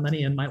making a lot of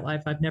money in my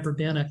life. I've never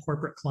been a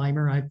corporate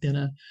climber. I've been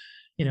a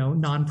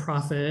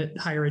nonprofit,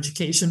 higher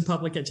education,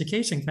 public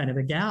education kind of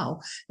a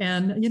gal.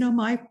 And,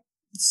 my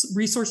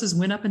resources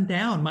went up and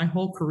down my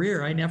whole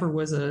career. I never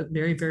was a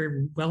very,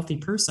 very wealthy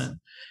person.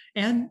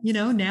 And,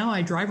 now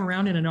I drive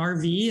around in an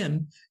RV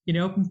and,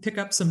 pick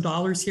up some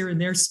dollars here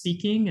and there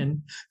speaking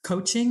and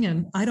coaching.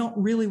 And I don't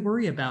really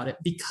worry about it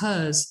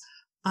because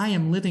I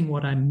am living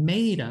what I'm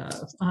made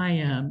of. I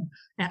am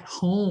at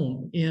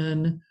home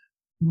in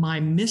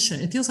my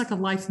mission. It feels like a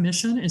life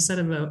mission instead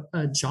of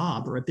a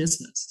job or a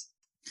business.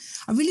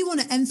 I really want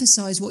to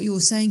emphasize what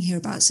you're saying here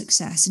about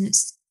success.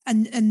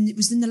 And it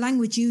was in the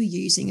language you were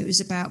using. It was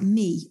about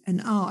me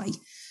and I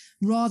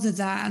rather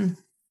than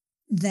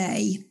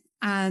they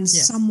and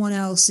someone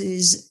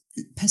else's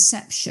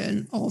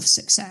perception of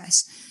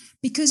success.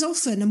 Because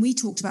often, and we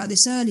talked about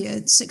this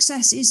earlier,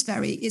 success is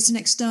it's an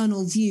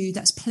external view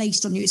that's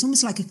placed on you. It's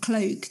almost like a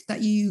cloak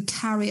that you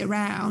carry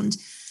around.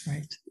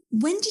 Right.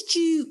 When did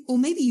you, or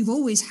maybe you've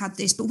always had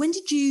this, but when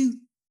did you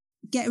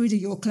get rid of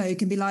your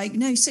cloak and be like,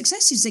 no,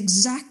 success is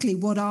exactly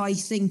what I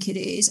think it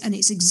is, and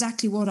it's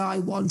exactly what I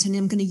want, and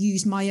I'm going to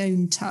use my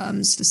own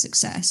terms for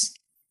success?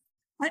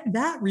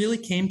 That really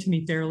came to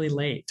me fairly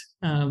late.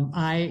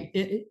 My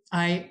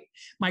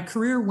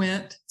career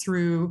went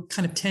through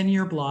kind of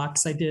 10-year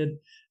blocks. I did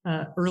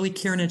early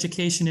care and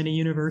education in a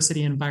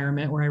university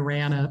environment where I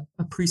ran a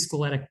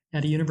preschool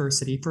at a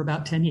university for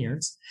about 10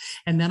 years.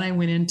 And then I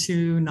went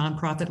into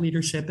nonprofit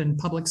leadership and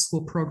public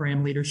school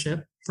program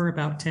leadership for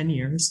about 10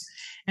 years.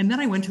 And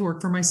then I went to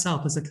work for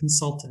myself as a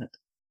consultant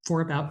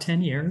for about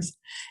 10 years.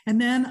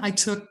 And then I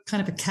took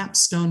kind of a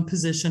capstone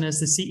position as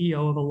the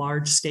CEO of a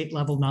large state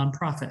level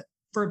nonprofit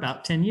for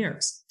about 10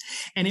 years.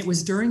 And it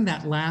was during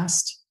that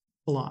last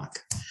block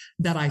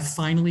that I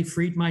finally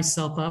freed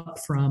myself up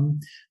from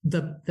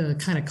the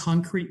kind of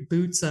concrete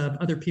boots of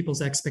other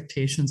people's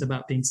expectations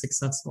about being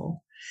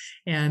successful.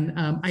 And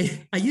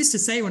I used to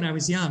say when I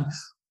was young,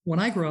 when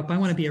I grow up, I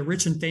want to be a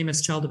rich and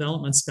famous child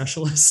development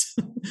specialist,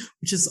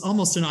 which is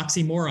almost an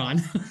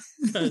oxymoron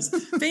because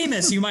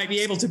famous you might be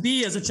able to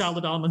be as a child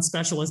development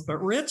specialist,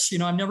 but rich,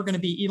 I'm never going to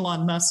be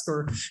Elon Musk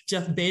or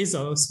Jeff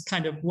Bezos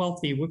kind of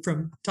wealthy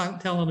from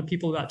telling the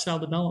people about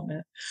child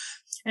development.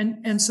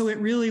 And so it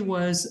really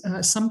was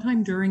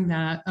sometime during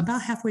that,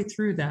 about halfway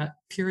through that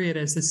period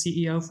as the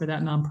CEO for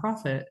that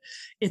nonprofit,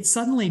 it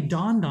suddenly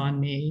dawned on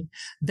me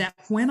that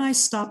when I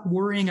stopped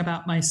worrying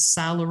about my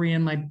salary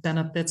and my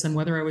benefits and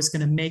whether I was going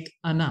to make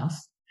enough,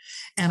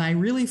 and I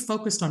really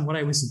focused on what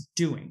I was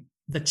doing,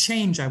 the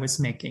change I was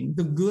making,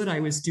 the good I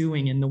was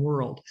doing in the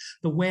world,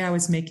 the way I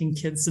was making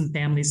kids' and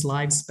families'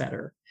 lives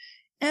better,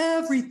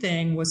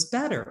 everything was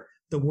better.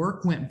 The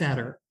work went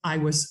better. I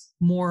was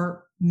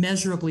more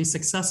measurably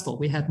successful.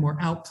 We had more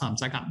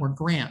outcomes. I got more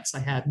grants. I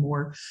had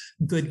more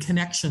good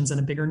connections and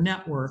a bigger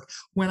network.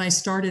 When I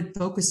started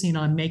focusing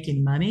on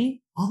making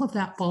money, all of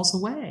that falls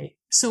away.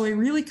 So I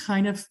really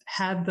kind of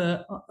had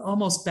the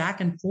almost back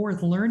and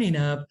forth learning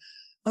of,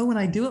 when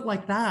I do it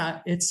like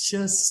that, it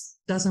just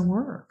doesn't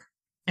work.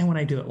 And when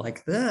I do it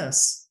like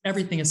this,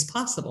 everything is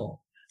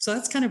possible. So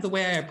that's kind of the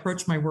way I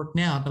approach my work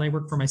now that I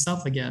work for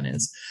myself again,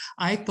 is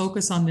I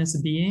focus on this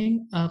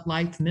being a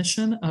life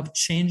mission of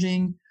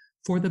changing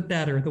for the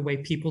better the way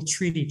people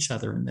treat each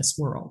other in this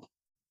world,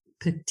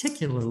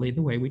 particularly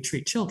the way we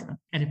treat children.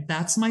 And if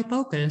that's my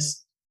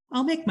focus,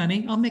 I'll make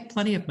money. I'll make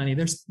plenty of money.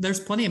 There's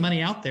plenty of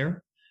money out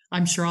there.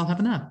 I'm sure I'll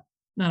have enough.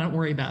 No, don't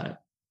worry about it.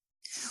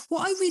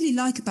 What I really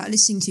like about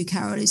listening to you,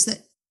 Carol, is that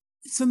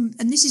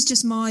and this is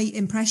just my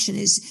impression,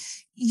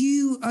 is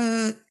you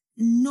are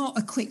not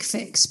a quick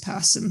fix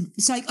person.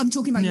 It's like, I'm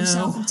talking about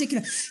yourself in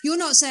particular. You're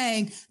not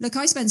saying, look,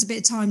 I spent a bit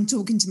of time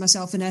talking to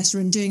myself, Vanessa,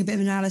 and doing a bit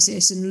of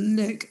analysis, and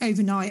look,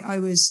 overnight I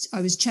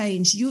was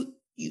changed.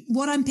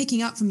 What I'm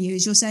picking up from you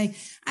is you're saying,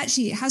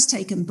 actually, it has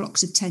taken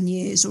blocks of 10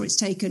 years, or it's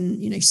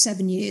taken,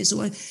 7 years,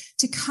 or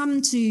to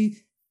come to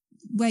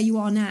where you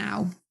are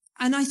now.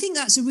 And I think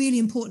that's a really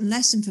important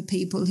lesson for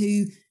people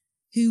who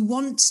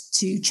want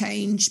to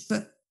change,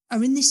 but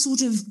are in this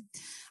sort of,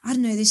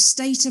 this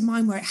state of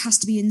mind where it has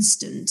to be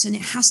instant and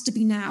it has to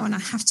be now, and I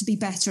have to be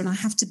better and I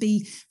have to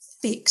be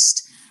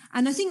fixed.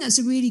 And I think that's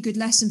a really good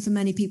lesson for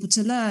many people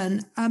to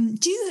learn.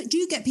 Do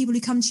you get people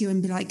who come to you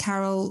and be like,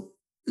 Carol,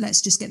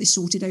 let's just get this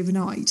sorted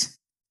overnight?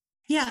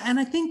 Yeah. And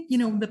I think,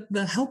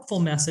 the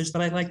helpful message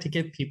that I like to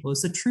give people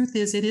is the truth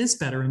is it is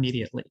better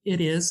immediately.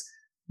 It is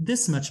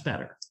this much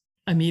better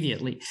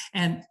immediately.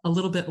 And a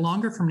little bit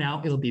longer from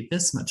now, it'll be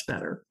this much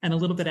better. And a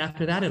little bit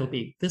after that, it'll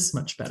be this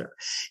much better.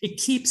 It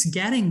keeps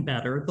getting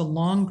better the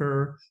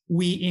longer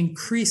we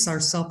increase our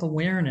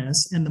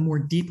self-awareness and the more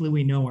deeply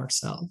we know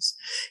ourselves.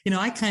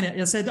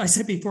 I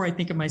said before, I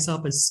think of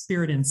myself as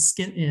spirit and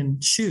skin in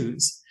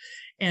shoes.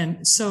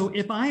 And so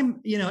if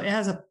I'm,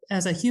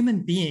 as a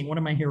human being, what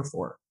am I here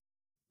for?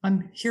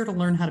 I'm here to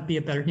learn how to be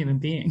a better human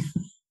being.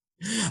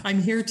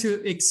 I'm here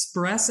to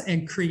express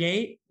and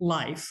create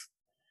life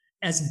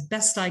as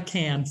best I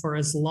can for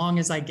as long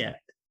as I get.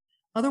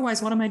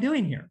 Otherwise, what am I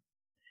doing here?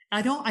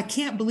 I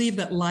can't believe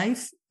that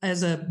life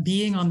as a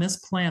being on this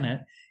planet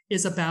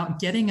is about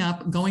getting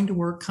up, going to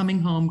work,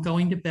 coming home,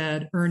 going to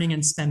bed, earning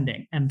and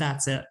spending, and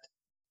that's it.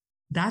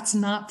 That's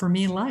not for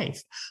me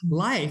life.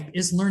 Life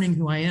is learning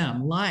who I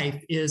am.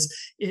 Life is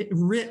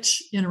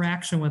rich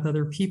interaction with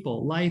other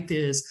people. Life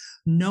is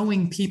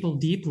knowing people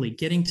deeply,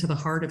 getting to the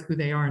heart of who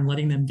they are and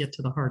letting them get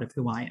to the heart of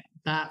who I am.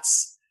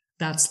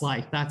 That's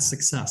life. That's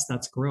success.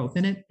 That's growth.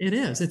 And it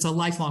is. It's a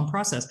lifelong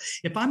process.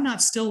 If I'm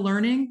not still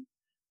learning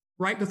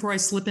right before I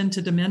slip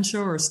into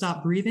dementia or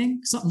stop breathing,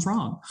 something's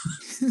wrong.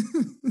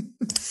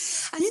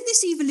 And in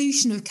this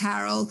evolution of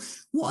Carol,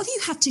 what have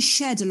you had to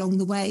shed along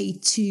the way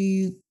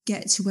to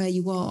get to where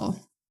you are?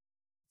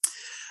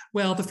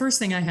 Well, the first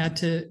thing I had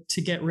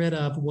to get rid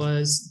of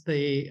was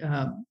the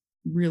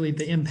really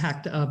the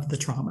impact of the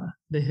trauma,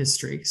 the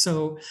history.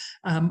 So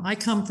I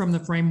come from the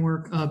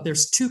framework of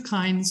there's two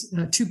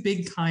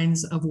big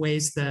kinds of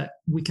ways that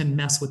we can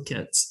mess with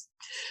kids.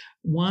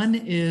 One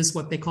is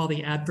what they call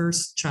the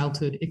adverse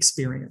childhood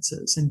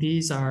experiences. And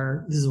this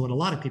is what a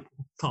lot of people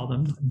call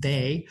them,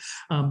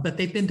 but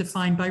they've been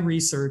defined by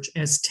research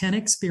as 10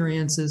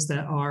 experiences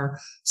that are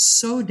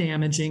so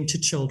damaging to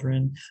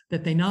children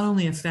that they not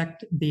only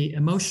affect the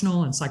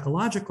emotional and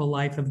psychological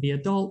life of the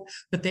adult,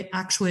 but they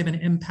actually have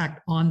an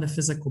impact on the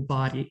physical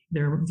body.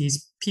 There are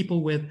these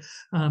people with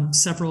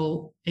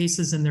several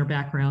ACEs in their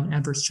background,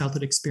 adverse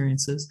childhood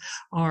experiences,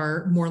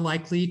 are more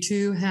likely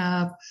to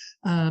have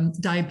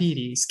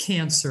diabetes,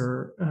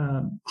 cancer,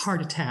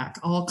 heart attack,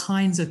 all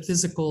kinds of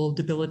physical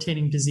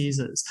debilitating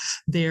diseases.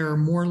 They're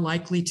more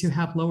likely to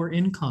have lower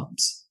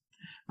incomes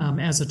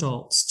as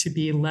adults, to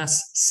be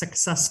less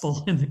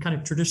successful in the kind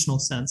of traditional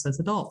sense as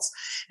adults.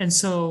 And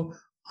so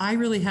I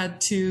really had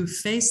to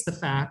face the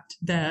fact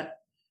that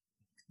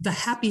the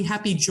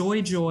happy,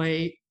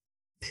 joy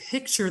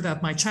picture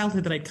that my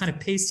childhood that I'd kind of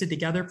pasted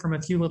together from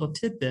a few little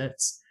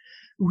tidbits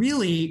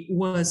really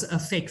was a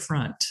fake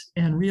front.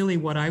 And really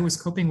what I was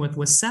coping with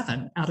was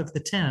 7 out of the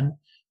 10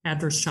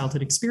 adverse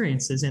childhood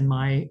experiences in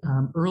my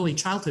early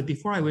childhood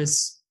before I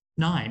was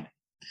 9.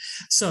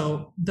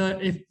 So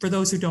for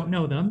those who don't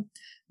know them,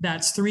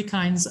 that's 3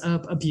 kinds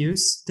of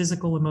abuse,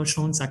 physical,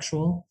 emotional, and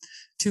sexual,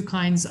 2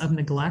 kinds of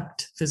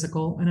neglect,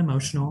 physical and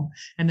emotional,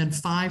 and then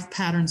 5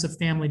 patterns of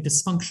family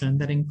dysfunction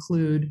that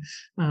include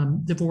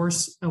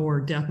divorce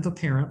or death of a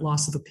parent,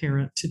 loss of a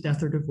parent to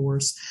death or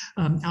divorce,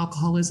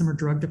 alcoholism or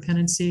drug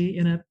dependency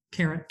in a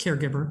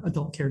caregiver,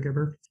 adult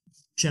caregiver,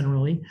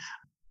 generally,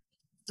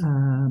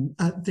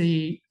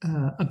 the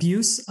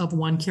abuse of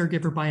one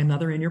caregiver by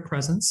another in your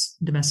presence,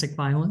 domestic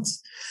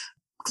violence,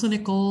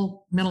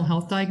 clinical mental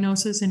health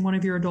diagnosis in one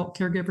of your adult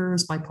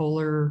caregivers,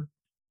 bipolar,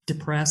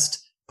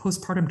 depressed,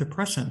 postpartum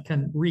depression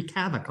can wreak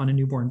havoc on a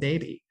newborn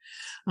baby.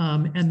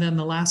 And then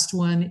the last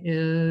one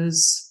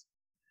is,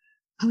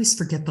 I always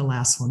forget the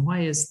last one.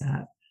 Why is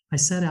that? I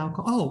said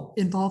alcohol. Oh,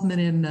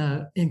 involvement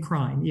in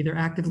crime, either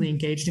actively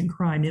engaged in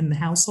crime in the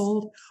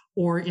household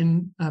or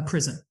in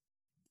prison,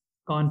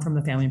 gone from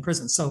the family in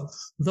prison. So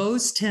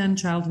those 10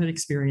 childhood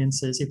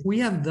experiences, if we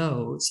have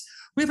those,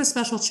 we have a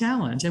special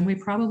challenge, and we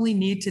probably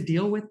need to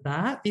deal with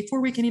that before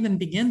we can even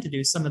begin to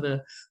do some of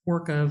the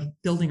work of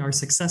building our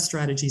success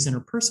strategies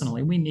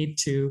interpersonally. We need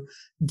to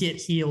get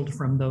healed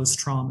from those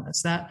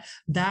traumas.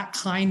 That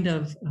kind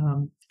of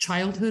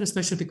childhood,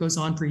 especially if it goes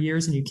on for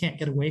years and you can't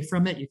get away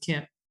from it, you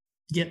can't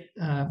get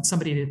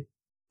somebody to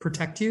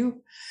protect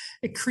you,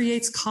 it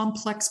creates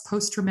complex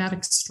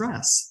post-traumatic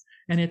stress.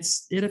 And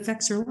it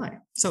affects your life.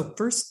 So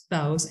first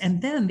those,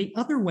 and then the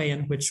other way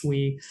in which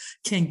we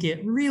can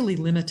get really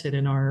limited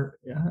in our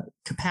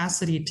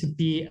capacity to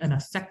be an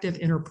effective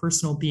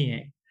interpersonal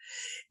being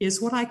is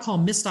what I call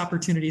missed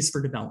opportunities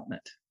for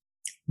development.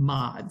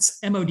 MODS,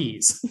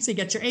 MODs. So you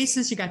got your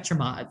ACEs, you got your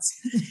MODs.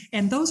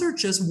 And those are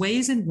just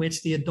ways in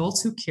which the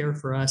adults who care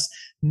for us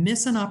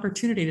miss an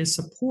opportunity to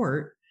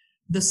support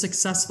the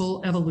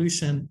successful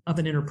evolution of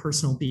an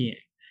interpersonal being.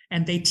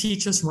 And they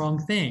teach us wrong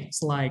things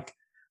like,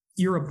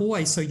 you're a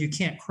boy, so you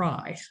can't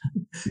cry.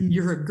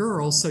 You're a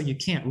girl, so you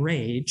can't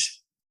rage.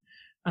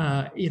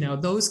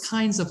 Those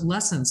kinds of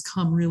lessons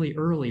come really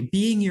early.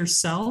 Being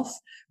yourself,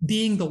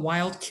 being the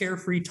wild,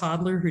 carefree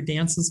toddler who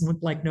dances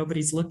like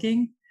nobody's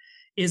looking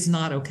is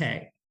not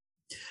okay.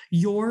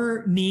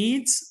 Your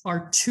needs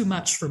are too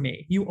much for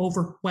me. You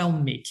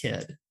overwhelm me,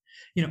 kid.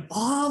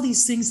 All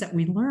these things that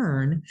we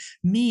learn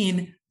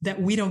mean that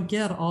we don't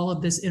get all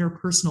of this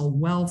interpersonal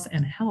wealth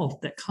and health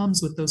that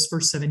comes with those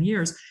first 7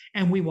 years.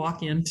 And we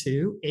walk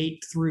into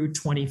 8 through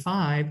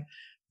 25,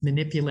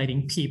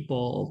 manipulating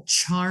people,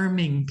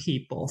 charming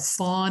people,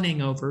 fawning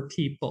over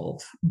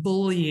people,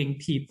 bullying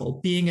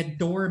people, being a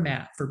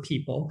doormat for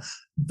people.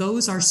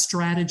 Those are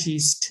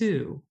strategies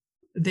too.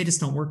 They just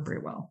don't work very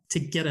well to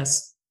get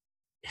us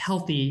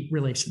healthy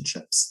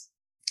relationships.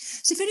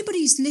 So if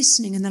anybody's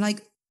listening and they're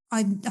like,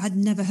 I'd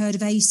never heard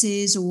of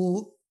ACEs,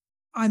 or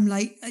I'm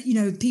like,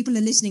 people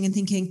are listening and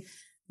thinking,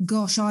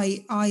 gosh,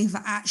 I've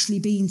actually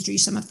been through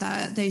some of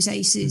those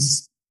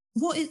ACEs.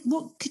 Mm-hmm.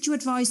 What could you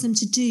advise them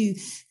to do,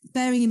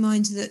 bearing in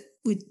mind that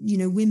with,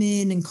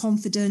 women and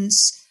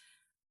confidence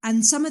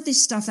and some of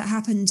this stuff that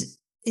happened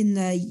in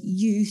their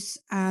youth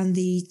and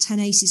the 10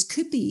 ACEs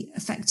could be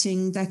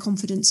affecting their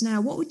confidence now?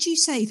 What would you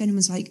say if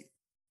anyone's like,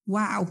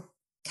 wow,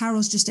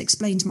 Carol's just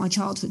explained my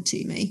childhood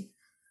to me?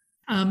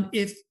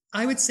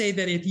 I would say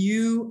that if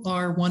you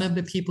are one of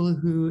the people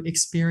who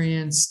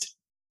experienced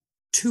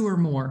 2 or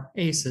more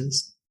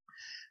ACEs,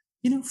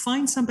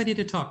 find somebody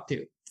to talk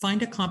to.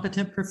 Find a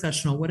competent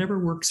professional, whatever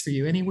works for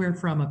you, anywhere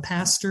from a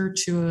pastor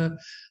to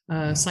a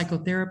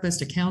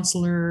psychotherapist, a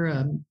counselor,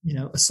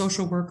 a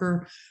social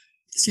worker,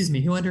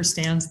 who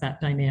understands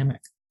that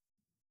dynamic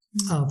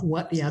of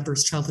what the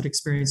adverse childhood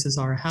experiences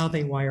are, how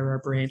they wire our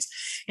brains.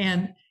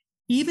 And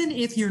even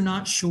if you're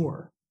not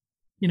sure,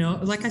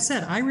 Like I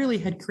said, I really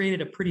had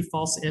created a pretty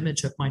false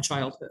image of my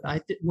childhood.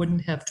 I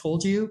wouldn't have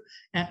told you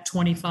at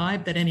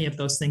 25 that any of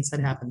those things had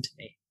happened to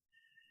me.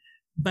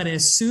 But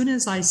as soon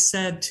as I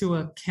said to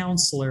a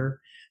counselor,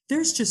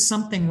 there's just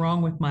something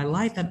wrong with my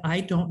life and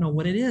I don't know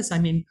what it is. I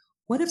mean,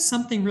 what if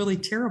something really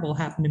terrible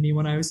happened to me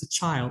when I was a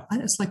child?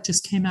 It's like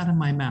just came out of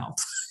my mouth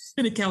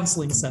in a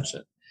counseling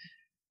session.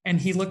 And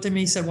he looked at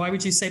me and said, why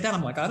would you say that?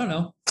 I'm like, I don't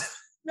know.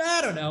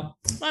 I don't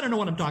know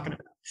what I'm talking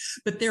about.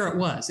 But there it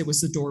was. It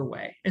was the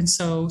doorway. And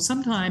so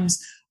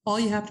sometimes all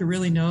you have to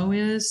really know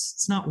is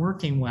it's not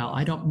working well.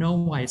 I don't know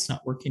why it's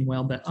not working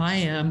well, but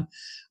I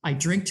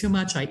drink too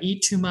much. I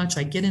eat too much.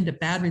 I get into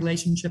bad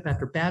relationship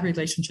after bad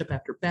relationship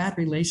after bad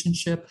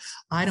relationship.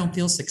 I don't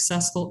feel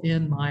successful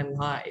in my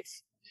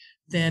life.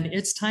 Then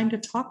it's time to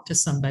talk to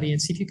somebody and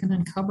see if you can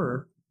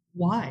uncover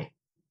why.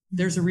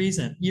 There's a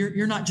reason.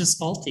 You're not just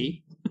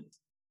faulty.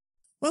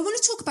 Well, I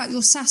want to talk about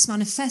your SAS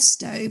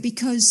manifesto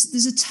because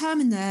there's a term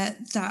in there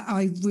that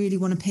I really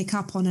want to pick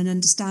up on and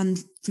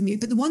understand from you.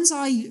 But the ones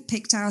I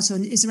picked out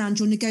on is around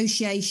your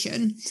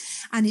negotiation.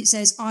 And it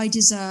says, I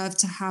deserve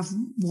to have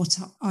what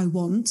I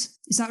want.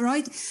 Is that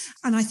right?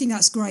 And I think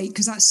that's great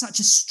because that's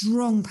such a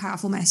strong,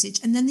 powerful message.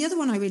 And then the other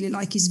one I really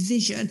like is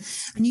vision.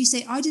 And you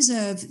say, I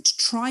deserve to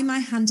try my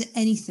hand at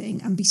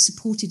anything and be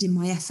supported in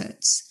my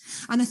efforts.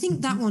 And I think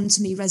that one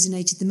to me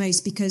resonated the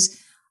most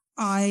because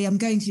I am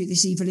going through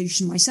this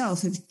evolution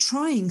myself of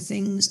trying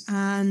things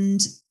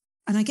and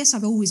I guess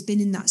I've always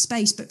been in that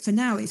space, but for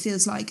now it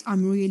feels like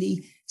I'm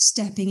really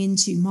stepping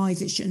into my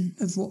vision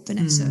of what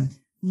Vanessa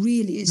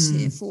really is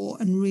here for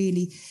and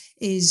really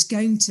is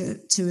going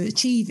to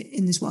achieve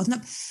in this world.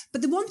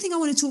 But the one thing I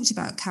want to talk to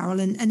you about, Carol,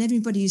 and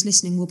everybody who's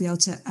listening will be able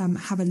to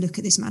have a look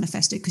at this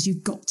manifesto because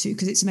you've got to,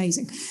 because it's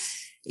amazing,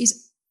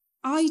 is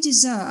I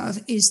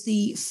deserve is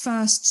the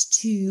first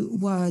two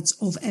words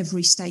of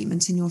every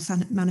statement in your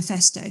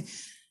manifesto.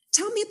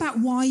 Tell me about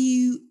why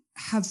you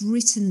have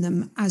written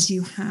them as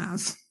you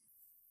have.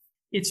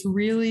 It's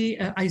really,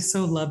 I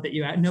so love that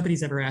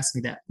nobody's ever asked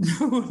me that.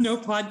 No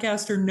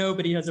podcaster,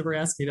 nobody has ever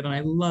asked me that. And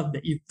I love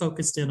that you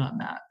focused in on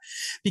that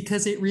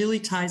because it really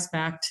ties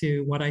back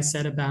to what I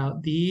said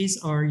about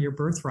these are your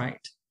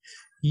birthright.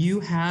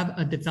 You have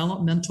a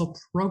developmental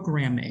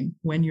programming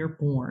when you're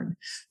born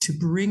to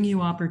bring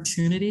you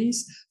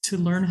opportunities to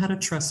learn how to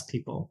trust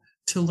people,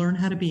 to learn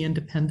how to be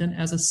independent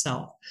as a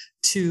self,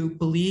 to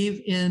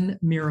believe in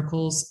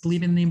miracles,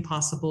 believe in the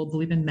impossible,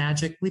 believe in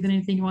magic, believe in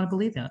anything you want to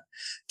believe in,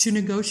 to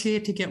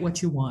negotiate to get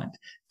what you want,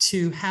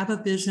 to have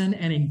a vision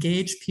and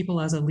engage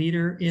people as a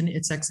leader in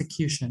its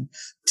execution,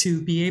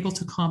 to be able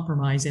to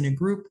compromise in a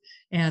group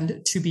and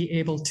to be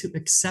able to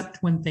accept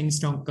when things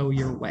don't go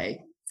your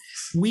way.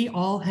 We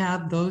all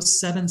have those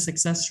 7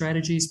 success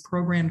strategies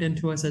programmed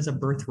into us as a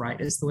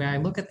birthright, is the way I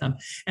look at them.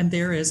 And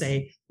there is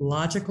a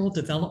logical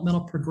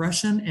developmental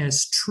progression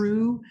as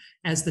true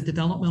as the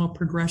developmental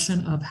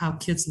progression of how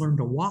kids learn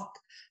to walk,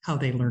 how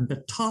they learn to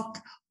talk.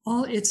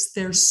 It's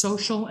their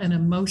social and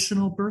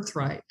emotional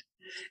birthright.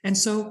 And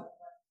so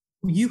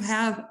you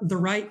have the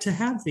right to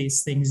have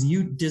these things.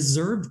 You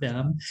deserve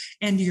them.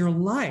 And your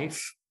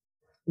life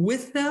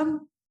with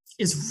them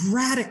is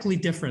radically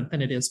different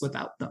than it is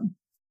without them.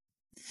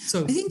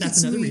 So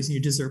that's another reason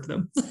you deserve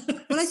them.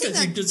 Well, I think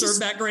that you deserve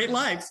that great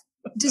life.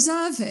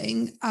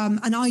 Deserving,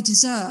 and I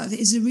deserve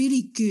is a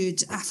really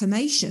good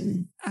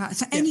affirmation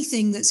for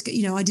anything that's,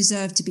 I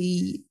deserve to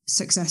be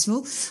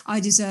successful.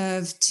 I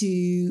deserve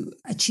to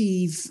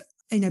achieve,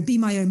 be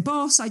my own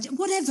boss.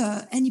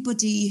 Whatever,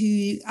 anybody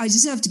who I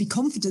deserve to be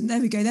confident. There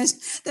we go.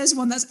 There's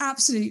one that's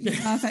absolutely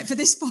perfect for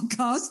this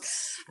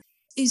podcast.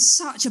 Is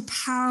such a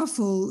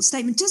powerful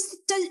statement. Does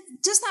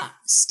that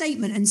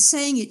statement and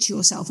saying it to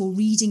yourself or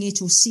reading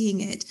it or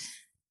seeing it,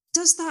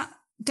 does that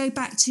go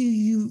back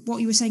to what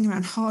you were saying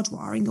around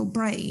hardwiring your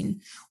brain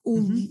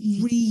or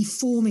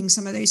reforming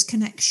some of those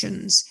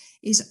connections?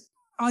 Is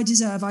I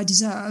deserve,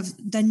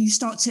 then you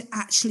start to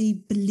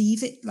actually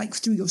believe it like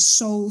through your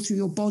soul, through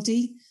your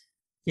body?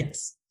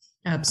 Yes,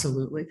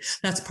 absolutely.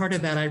 That's part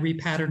of that. I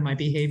repattern my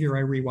behavior.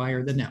 I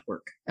rewire the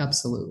network.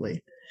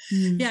 Absolutely.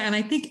 Yeah. And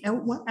I think,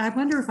 I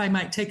wonder if I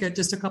might take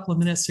just a couple of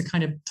minutes to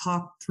kind of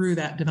talk through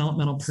that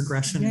developmental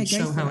progression and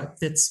show how it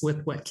fits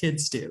with what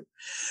kids do.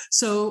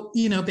 So,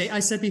 I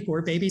said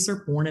before, babies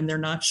are born and they're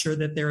not sure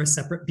that they're a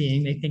separate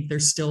being. They think they're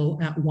still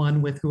at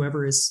one with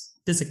whoever is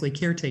physically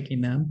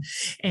caretaking them.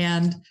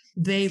 And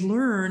they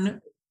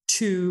learn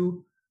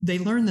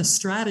the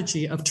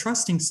strategy of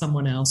trusting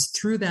someone else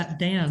through that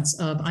dance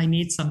of I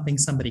need something,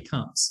 somebody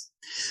comes.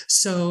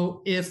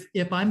 So if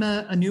I'm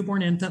a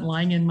newborn infant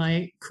lying in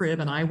my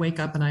crib and I wake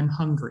up and I'm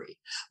hungry,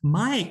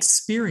 my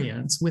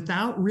experience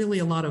without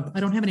really I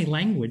don't have any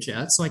language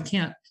yet, so I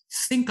can't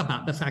think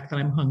about the fact that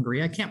I'm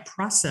hungry. I can't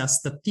process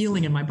the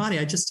feeling in my body.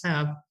 I just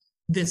have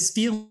this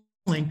feeling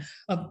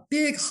of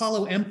big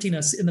hollow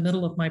emptiness in the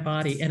middle of my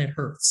body and it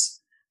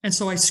hurts. And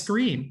so I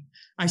scream,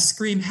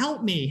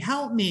 help me,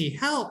 help me,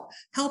 help,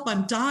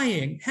 I'm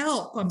dying,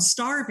 help, I'm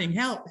starving,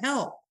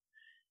 help.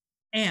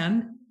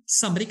 And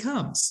somebody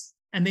comes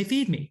and they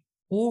feed me,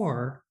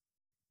 or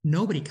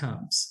nobody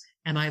comes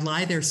And I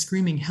lie there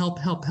screaming, help,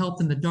 help,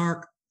 help in the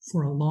dark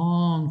for a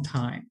long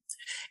time.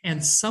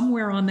 And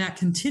somewhere on that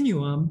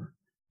continuum,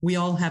 we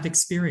all have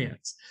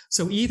experience.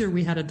 So either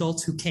we had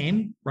adults who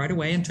came right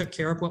away and took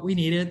care of what we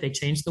needed. They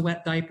changed the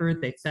wet diaper,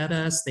 they fed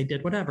us, they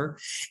did whatever.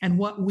 And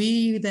what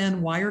we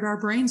then wired our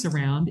brains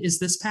around is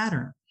this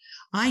pattern.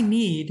 I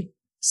need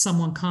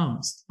someone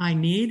comes. I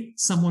need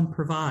someone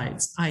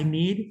provides. I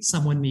need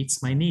someone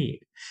meets my need.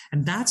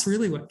 And that's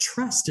really what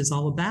trust is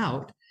all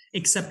about,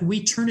 except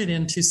we turn it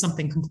into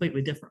something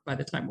completely different by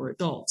the time we're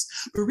adults.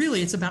 But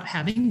really, it's about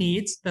having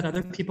needs that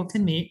other people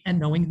can meet and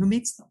knowing who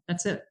meets them.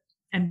 That's it.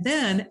 And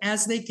then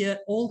as they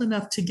get old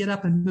enough to get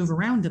up and move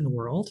around in the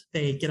world,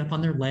 they get up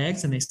on their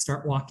legs and they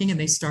start walking and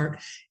they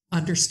start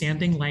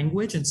understanding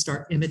language and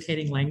start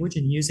imitating language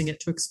and using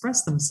it to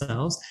express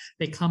themselves.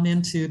 They come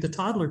into the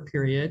toddler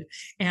period.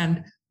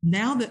 And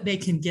now that they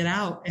can get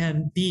out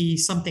and be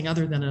something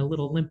other than a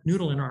little limp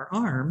noodle in our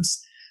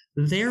arms,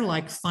 they're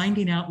like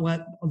finding out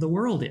what the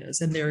world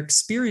is, and they're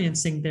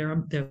experiencing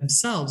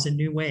themselves in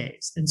new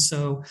ways. And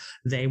so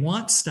they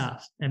want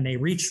stuff and they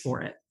reach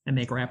for it and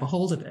they grab a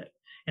hold of it.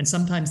 And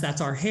sometimes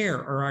that's our hair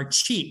or our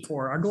cheek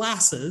or our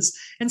glasses.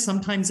 And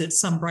sometimes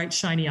it's some bright,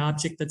 shiny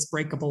object that's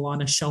breakable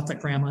on a shelf at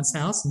grandma's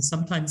house. And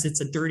sometimes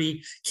it's a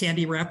dirty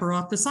candy wrapper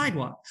off the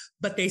sidewalk.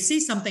 But they see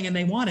something and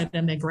they want it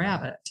and they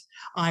grab it.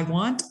 I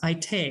want, I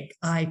take,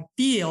 I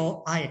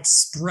feel, I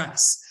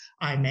express.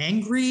 I'm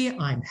angry,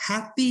 I'm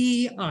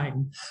happy,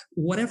 I'm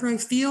whatever I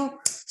feel,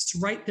 it's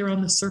right there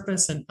on the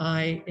surface and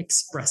I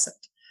express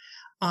it.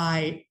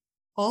 I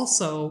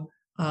also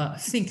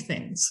think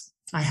things.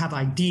 I have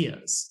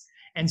ideas.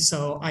 And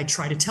so I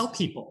try to tell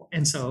people.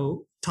 And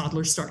so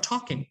toddlers start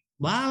talking.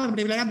 Blah,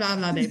 blah, blah, blah,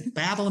 blah. They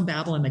babble and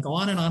babble and they go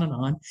on and on and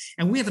on.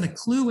 And we haven't a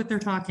clue what they're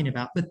talking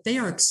about, but they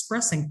are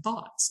expressing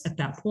thoughts at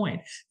that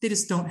point. They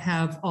just don't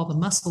have all the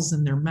muscles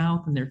in their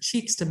mouth and their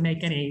cheeks to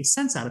make any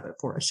sense out of it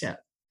for us yet.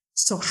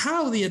 So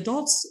how the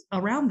adults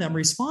around them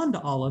respond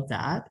to all of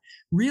that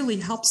really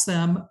helps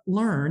them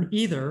learn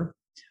either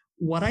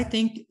what I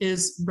think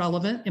is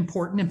relevant,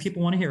 important, and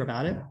people want to hear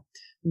about it.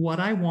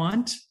 What I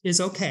want is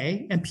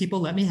okay, and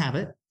people let me have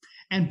it.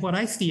 And what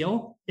I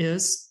feel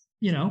is,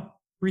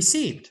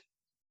 received.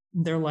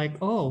 They're like,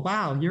 oh,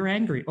 wow, you're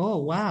angry. Oh,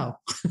 wow,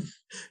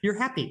 you're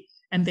happy.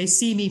 And they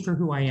see me for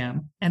who I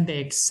am, and they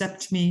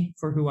accept me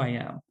for who I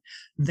am.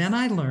 Then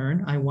I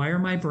learn, I wire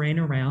my brain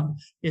around,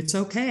 it's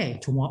okay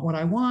to want what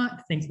I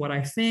want, think what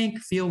I think,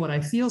 feel what I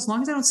feel. As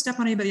long as I don't step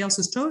on anybody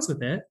else's toes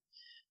with it,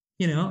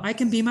 I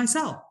can be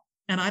myself.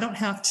 And I don't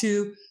have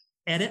to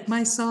edit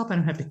myself. I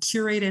don't have to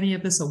curate any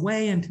of this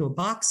away into a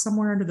box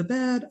somewhere under the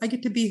bed. I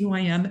get to be who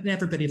I am, and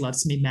everybody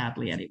loves me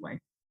madly anyway,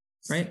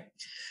 right?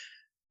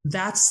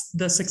 That's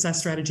the success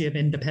strategy of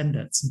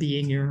independence,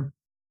 being your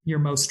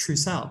most true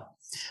self.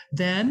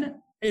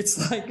 Then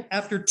it's like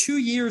after 2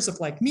 years of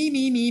like me,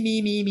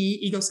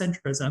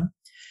 egocentrism,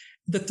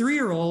 the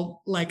 3-year-old,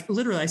 like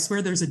literally, I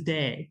swear there's a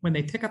day when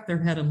they pick up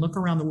their head and look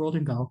around the world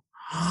and go,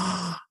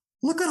 oh,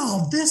 look at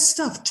all this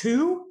stuff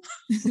too.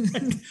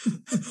 Like,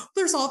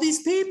 there's all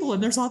these people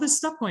and there's all this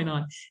stuff going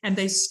on. And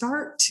they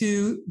start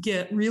to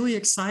get really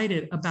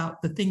excited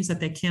about the things that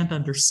they can't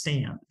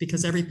understand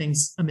because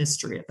everything's a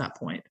mystery at that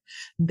point.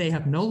 They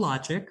have no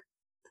logic.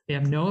 They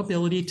have no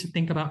ability to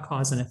think about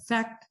cause and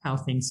effect, how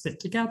things fit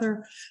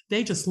together.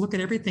 They just look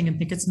at everything and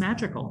think it's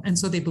magical. And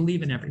so they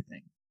believe in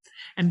everything.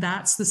 And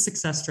that's the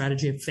success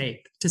strategy of faith,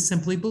 to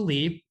simply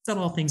believe that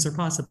all things are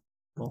possible.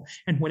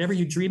 And whatever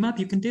you dream up,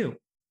 you can do.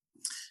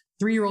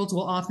 3-year-olds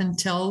will often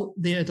tell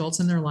the adults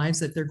in their lives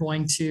that they're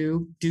going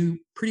to do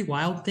pretty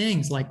wild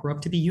things like grow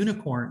up to be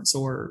unicorns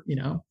or,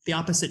 the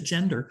opposite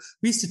gender.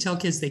 We used to tell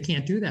kids they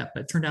can't do that,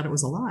 but it turned out it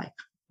was a lie.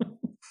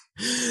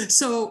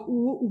 So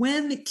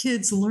when the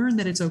kids learn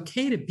that it's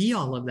okay to be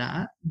all of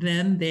that,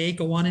 then they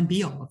go on and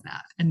be all of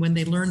that. And when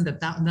they learn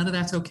that none of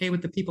that's okay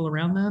with the people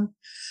around them,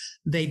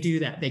 they do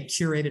that. They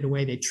curate it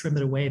away. They trim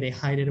it away. They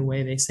hide it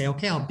away. They say,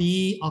 okay,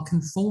 I'll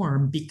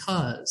conform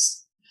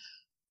because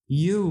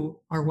you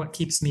are what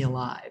keeps me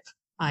alive.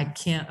 I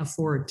can't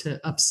afford to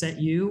upset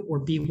you or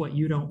be what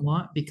you don't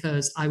want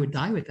because I would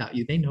die without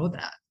you. They know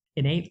that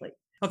innately.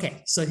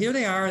 Okay, so here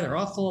they are. They're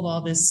all full of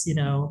all this,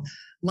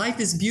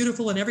 life is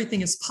beautiful and everything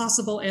is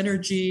possible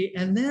energy.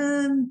 And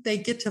then they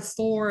get to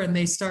 4 and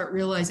they start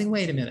realizing,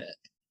 wait a minute,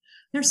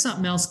 there's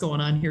something else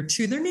going on here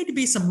too. There need to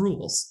be some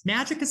rules.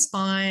 Magic is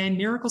fine.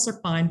 Miracles are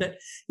fine. But,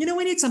 we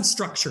need some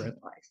structure in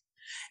life.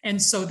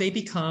 And so they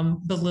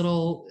become the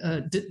little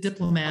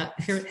diplomat,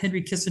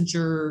 Henry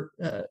Kissinger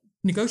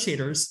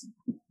negotiators,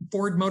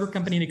 Ford Motor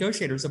Company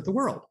negotiators of the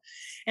world.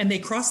 And they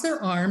cross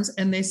their arms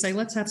and they say,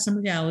 let's have some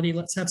reality.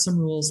 Let's have some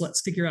rules.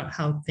 Let's figure out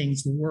how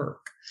things work.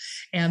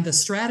 And the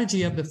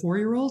strategy of the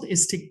 4-year-old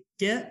is to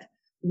get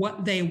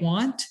what they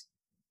want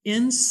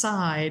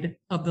inside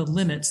of the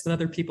limits that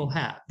other people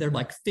have. They're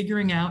like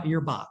figuring out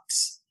your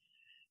box.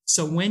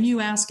 So when you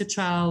ask a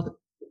child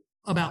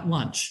about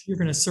lunch, you're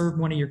going to serve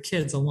one of your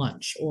kids a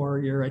lunch, or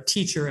you're a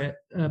teacher at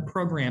a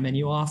program and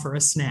you offer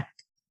a snack.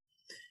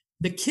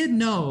 The kid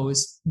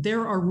knows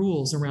there are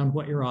rules around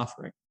what you're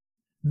offering.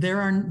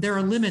 There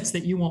are limits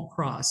that you won't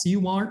cross.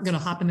 You aren't going to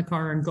hop in the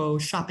car and go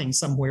shopping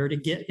somewhere to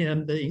get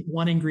him the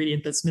one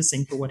ingredient that's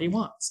missing for what he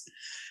wants,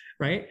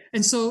 right?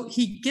 And so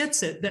he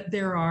gets it that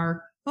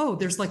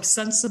there's like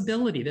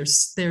sensibility.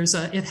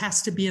 It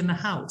has to be in the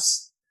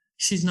house.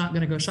 She's not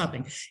going to go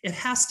shopping. It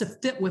has to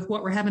fit with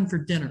what we're having for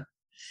dinner.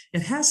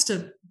 It has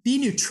to be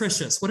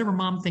nutritious, whatever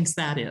mom thinks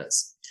that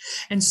is.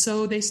 And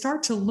so they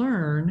start to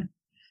learn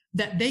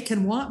that they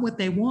can want what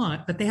they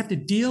want, but they have to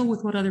deal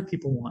with what other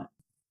people want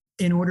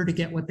in order to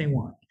get what they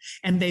want.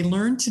 And they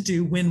learn to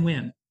do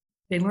win-win.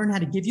 They learn how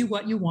to give you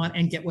what you want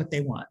and get what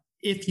they want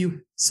if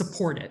you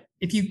support it.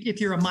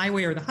 If you're a my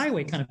way or the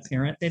highway kind of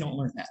parent, they don't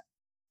learn that.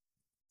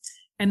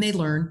 And they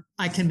learn,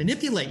 I can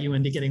manipulate you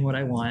into getting what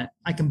I want.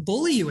 I can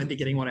bully you into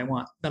getting what I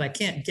want, but I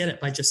can't get it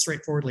by just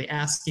straightforwardly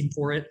asking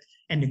for it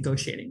and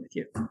negotiating with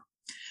you.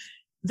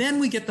 Then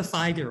we get the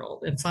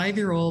 5-year-old, and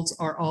 5-year-olds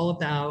are all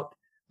about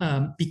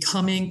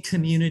becoming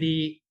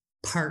community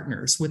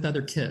partners with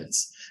other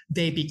kids.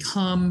 They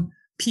become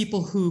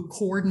people who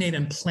coordinate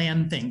and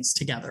plan things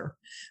together.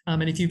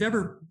 And if you've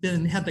ever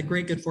had the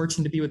great good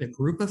fortune to be with a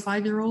group of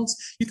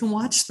 5-year-olds, you can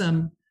watch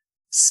them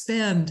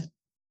spend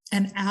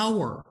an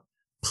hour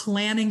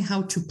planning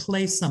how to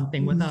play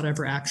something without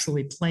ever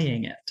actually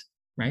playing it,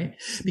 right?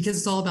 Because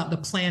it's all about the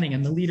planning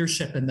and the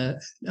leadership and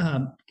the,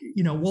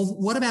 well,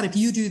 what about if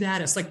you do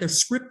that? It's like they're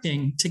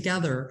scripting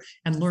together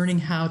and learning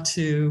how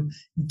to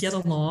get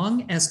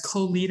along as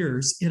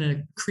co-leaders in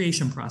a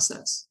creation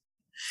process.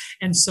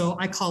 And so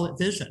I call it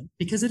vision,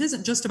 because it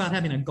isn't just about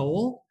having a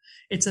goal.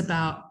 It's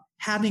about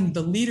having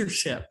the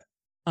leadership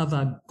of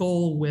a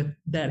goal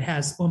that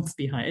has oomph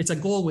behind it. It's a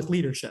goal with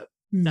leadership.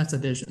 That's a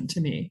vision to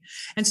me.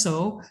 And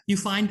so you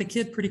find the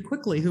kid pretty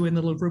quickly who in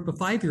the little group of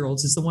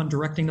 5-year-olds is the one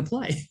directing the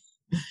play.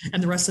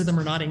 And the rest of them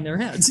are nodding their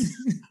heads.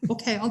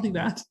 Okay, I'll do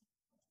that.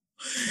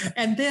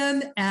 And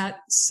then at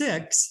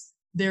 6,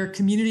 their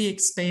community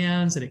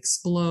expands, it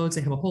explodes.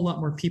 They have a whole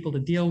lot more people to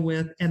deal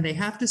with, and they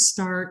have to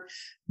start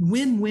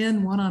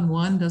win-win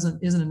one-on-one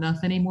isn't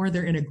enough anymore.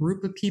 They're in a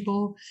group of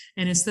people.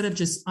 And instead of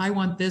just, I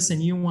want this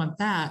and you want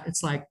that,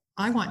 it's like,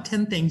 I want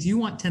 10 things, you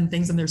want 10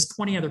 things, and there's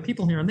 20 other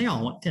people here and they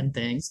all want 10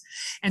 things.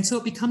 And so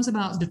it becomes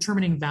about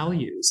determining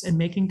values and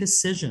making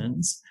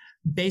decisions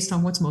based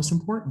on what's most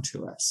important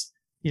to us.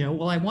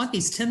 Well, I want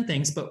these 10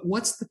 things, but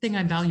what's the thing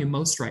I value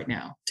most right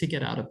now to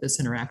get out of this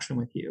interaction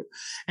with you?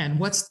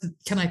 And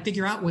can I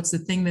figure out what's the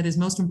thing that is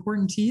most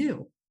important to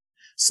you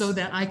so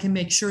that I can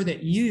make sure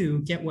that you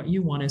get what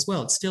you want as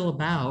well? It's still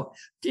about,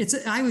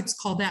 I would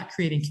call that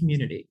creating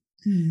community.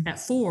 At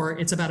 4,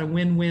 it's about a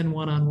win-win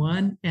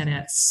one-on-one. And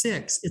at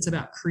 6, it's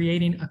about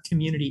creating a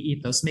community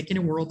ethos, making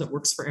a world that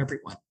works for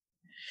everyone.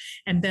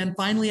 And then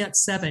finally at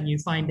 7, you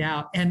find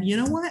out, and you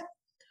know what?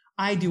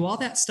 I do all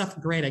that stuff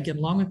great. I get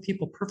along with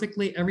people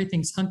perfectly.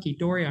 Everything's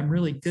hunky-dory. I'm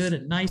really good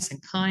and nice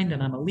and kind,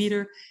 and I'm a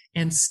leader.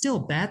 And still,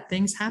 bad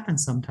things happen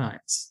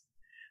sometimes.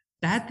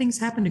 Bad things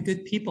happen to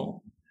good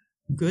people.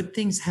 Good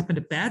things happen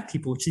to bad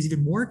people, which is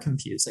even more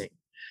confusing.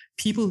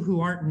 People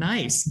who aren't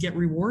nice get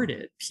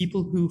rewarded.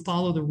 People who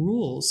follow the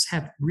rules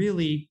have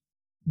really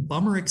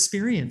bummer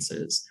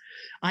experiences.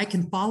 I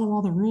can follow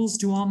all the rules,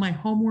 do all my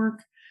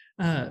homework,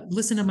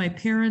 listen to my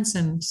parents,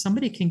 and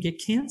somebody can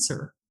get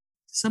cancer.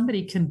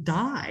 Somebody can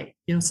die.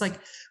 It's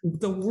like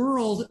the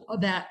world,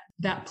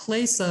 that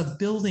place of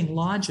building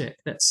logic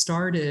that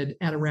started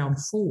at around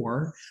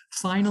 4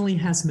 finally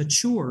has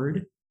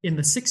matured in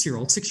the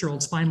 6-year-olds.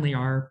 6-year-olds finally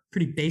are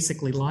pretty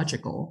basically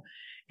logical.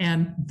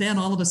 And then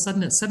all of a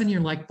sudden at 7, you're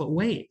like, but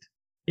wait,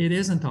 it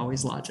isn't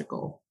always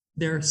logical.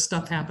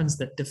 Stuff happens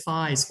that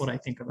defies what I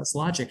think of as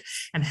logic.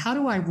 And how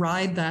do I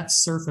ride that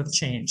surf of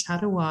change? How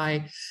do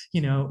I,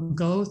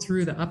 go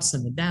through the ups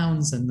and the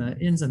downs and the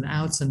ins and the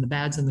outs and the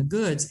bads and the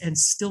goods and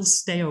still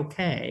stay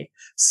okay,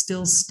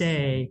 still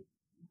stay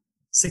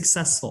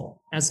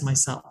successful as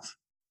myself?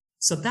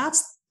 So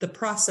that's the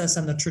process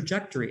and the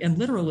trajectory. And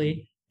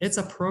literally, it's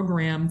a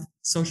programmed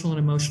social and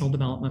emotional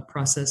development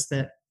process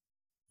that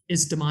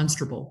is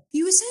demonstrable.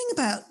 You were saying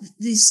about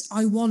this,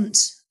 I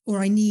want or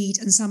I need,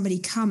 and somebody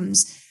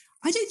comes.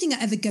 I don't think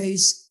that ever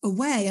goes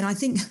away. And I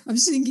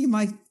was thinking of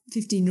my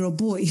 15-year-old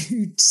boy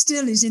who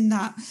still is in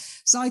that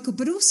cycle.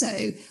 But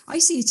also, I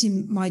see it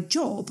in my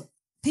job.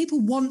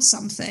 People want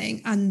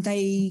something and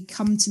they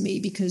come to me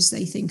because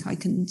they think I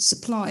can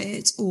supply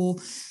it, or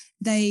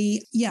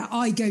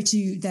I go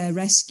to their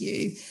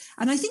rescue.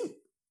 And I think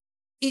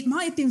it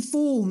might have been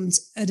formed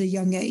at a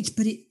young age,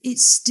 but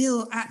it's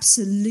still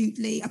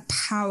absolutely a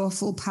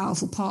powerful,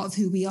 powerful part of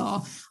who we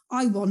are.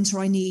 I want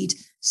or I need,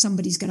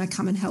 somebody's going to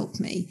come and help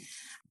me.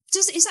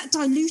 Is that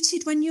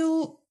diluted when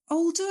you're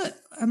older?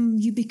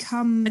 You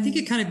become... I think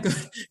it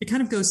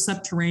kind of goes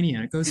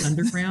subterranean. It goes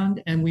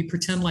underground, and we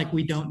pretend like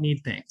we don't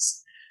need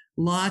things.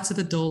 Lots of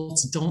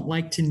adults don't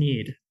like to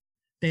need.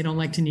 They don't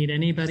like to need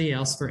anybody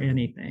else for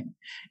anything.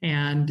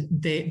 And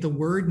the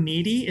word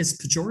needy is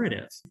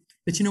pejorative.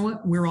 But you know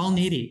what? We're all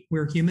needy.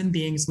 We're human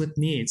beings with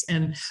needs.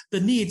 And the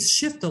needs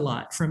shift a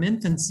lot from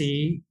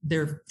infancy.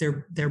 They're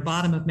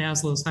bottom of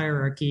Maslow's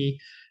hierarchy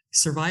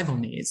survival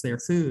needs, their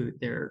food,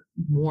 their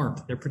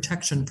warmth, their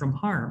protection from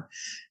harm.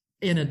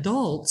 In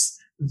adults,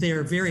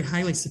 they're very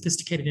highly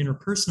sophisticated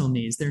interpersonal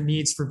needs, their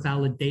needs for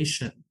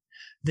validation,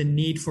 the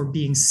need for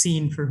being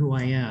seen for who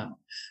I am,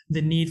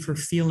 the need for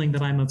feeling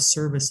that I'm of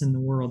service in the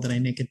world, that I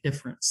make a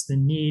difference, the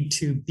need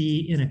to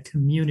be in a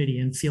community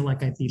and feel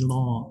like I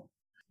belong.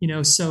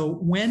 So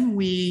when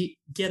we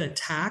get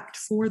attacked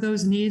for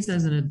those needs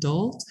as an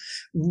adult,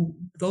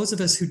 those of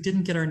us who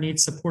didn't get our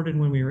needs supported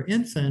when we were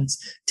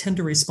infants tend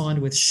to respond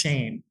with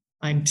shame.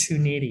 I'm too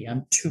needy.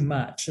 I'm too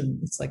much.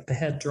 And it's like the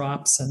head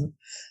drops and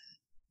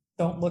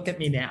don't look at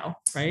me now,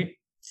 right?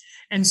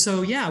 And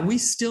so, we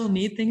still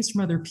need things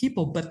from other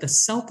people, but the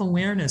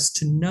self-awareness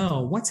to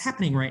know what's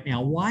happening right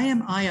now. Why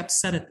am I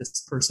upset at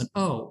this person?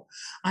 Oh,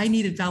 I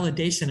needed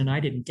validation and I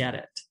didn't get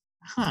it.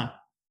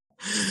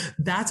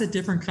 That's a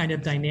different kind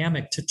of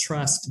dynamic to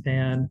trust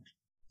than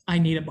I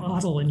need a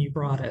bottle and you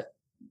brought it.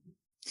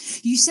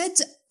 You said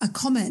a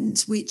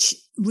comment which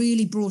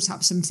really brought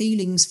up some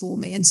feelings for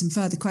me and some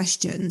further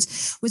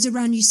questions was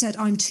around, you said,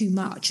 I'm too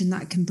much, and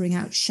that can bring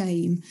out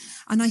shame.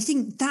 And I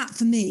think that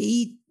for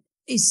me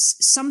is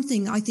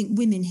something I think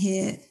women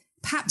here,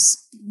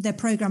 perhaps they're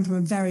programmed from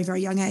a very,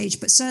 very young age,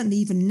 but certainly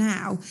even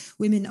now,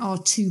 women are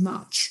too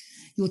much.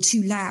 You're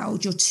too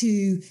loud. You're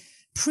too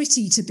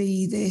pretty to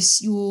be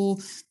this. You're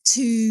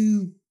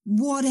too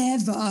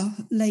whatever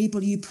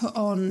label you put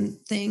on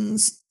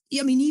things.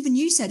 I mean, even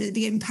you said at the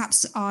beginning,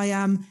 perhaps I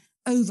am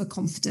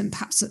overconfident,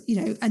 perhaps,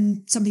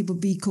 and some people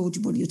be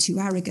called, well, you're too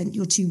arrogant,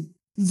 you're too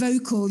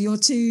vocal, you're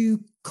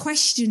too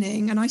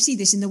questioning. And I see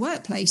this in the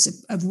workplace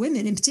of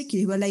women in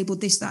particular who are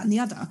labeled this, that, and the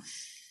other.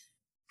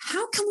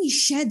 How can we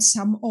shed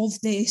some of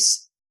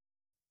this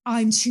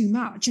I'm too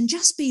much and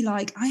just be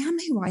like, I am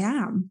who I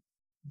am?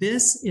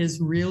 This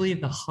is really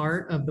the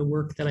heart of the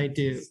work that I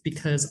do,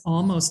 because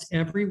almost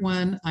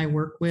everyone I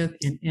work with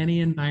in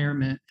any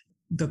environment,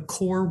 the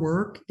core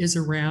work is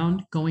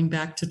around going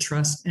back to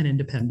trust and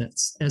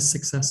independence as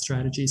success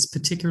strategies,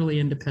 particularly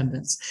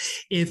independence.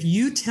 If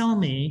you tell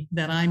me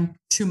that I'm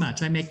too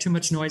much, I make too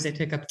much noise, I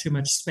take up too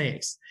much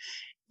space,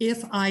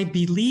 if I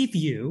believe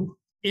you,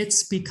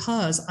 it's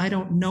because I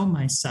don't know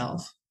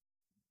myself.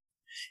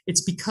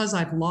 It's because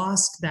I've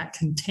lost that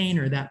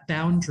container, that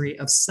boundary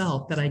of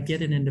self that I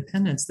get in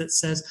independence that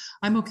says,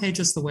 I'm okay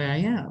just the way I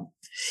am.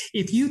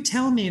 If you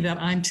tell me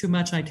that I'm too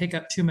much, I take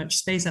up too much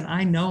space, and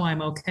I know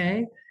I'm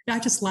okay, I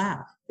just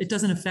laugh. It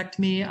doesn't affect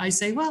me. I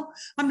say, well,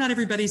 I'm not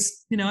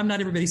everybody's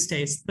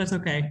taste. That's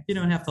okay. You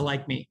don't have to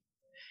like me.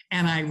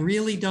 And I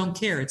really don't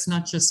care. It's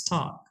not just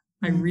talk.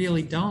 I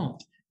really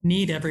don't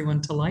need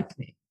everyone to like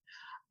me.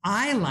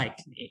 I like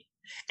me.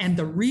 And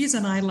the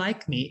reason I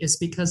like me is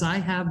because I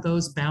have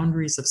those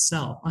boundaries of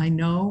self. I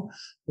know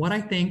what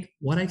I think,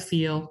 what I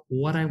feel,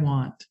 what I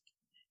want,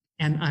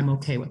 and I'm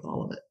okay with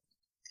all of it.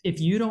 If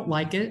you don't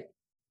like it,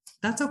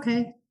 that's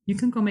okay. You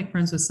can go make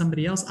friends with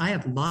somebody else. I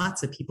have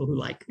lots of people who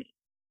like me.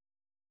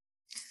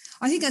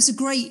 I think that's a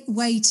great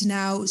way to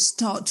now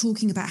start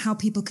talking about how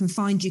people can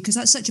find you, because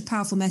that's such a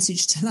powerful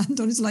message to land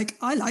on. It's like,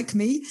 I like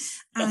me.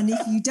 And if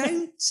you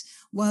don't,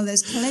 well,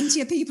 there's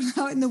plenty of people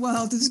out in the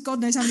world. There's God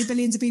knows how many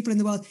billions of people in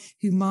the world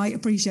who might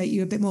appreciate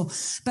you a bit more.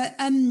 But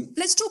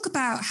let's talk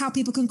about how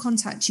people can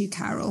contact you,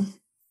 Carol.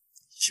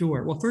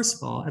 Sure. Well, first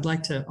of all, I'd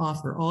like to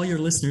offer all your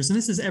listeners, and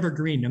this is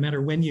evergreen, no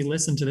matter when you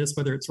listen to this,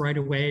 whether it's right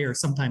away or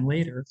sometime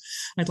later,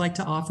 I'd like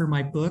to offer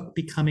my book,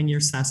 Becoming Your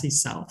Sassy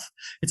Self.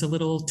 It's a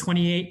little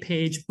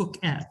 28-page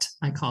bookette,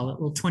 I call it,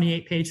 a little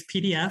 28-page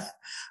PDF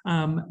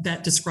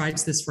that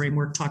describes this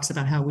framework, talks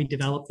about how we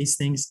develop these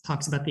things,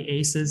 talks about the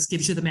ACEs,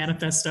 gives you the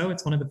manifesto.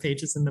 It's one of the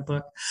pages in the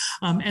book.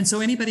 And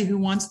so anybody who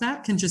wants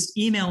that can just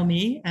email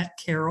me at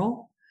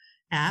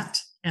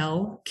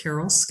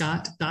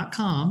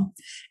carol@lcarolscott.com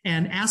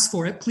and ask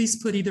for it. Please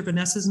put either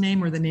Vanessa's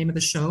name or the name of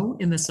the show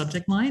in the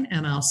subject line,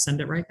 and I'll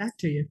send it right back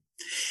to you.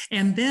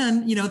 And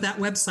then, that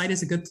website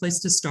is a good place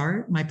to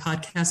start. My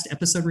podcast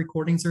episode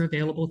recordings are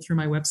available through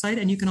my website,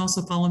 and you can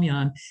also follow me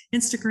on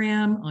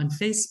Instagram, on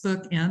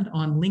Facebook, and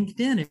on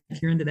LinkedIn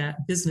if you're into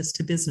that business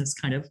to business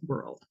kind of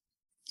world.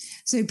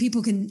 So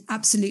people can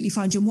absolutely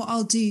find you. And what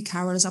I'll do,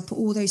 Carol, is I'll put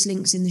all those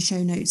links in the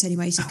show notes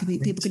anyway, so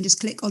people can just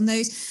click on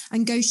those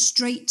and go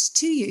straight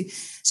to you.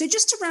 So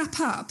just to wrap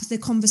up the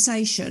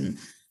conversation,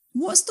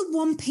 what's the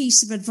one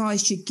piece of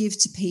advice you'd give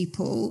to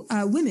people,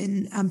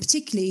 women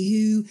particularly,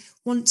 who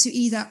want to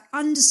either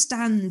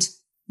understand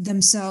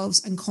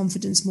themselves and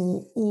confidence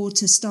more or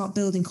to start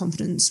building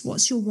confidence?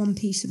 What's your one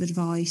piece of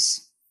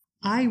advice?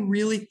 I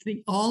really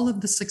think all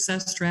of the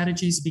success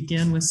strategies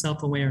begin with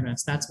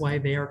self-awareness. That's why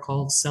they are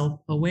called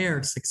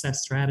self-aware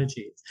success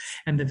strategies.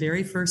 And the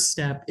very first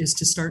step is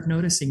to start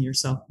noticing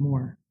yourself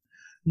more.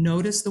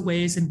 Notice the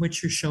ways in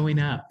which you're showing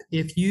up.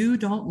 If you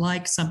don't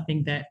like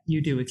something that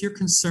you do, if you're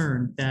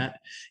concerned that,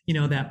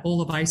 that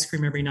bowl of ice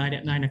cream every night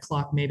at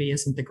 9:00 maybe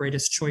isn't the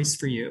greatest choice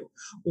for you,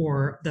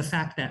 or the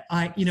fact that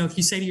if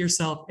you say to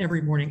yourself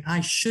every morning,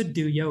 I should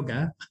do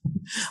yoga,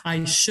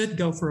 I should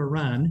go for a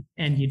run,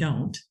 and you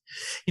don't,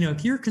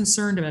 if you're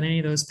concerned about any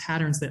of those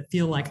patterns that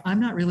feel like I'm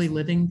not really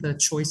living the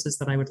choices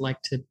that I would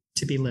like to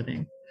be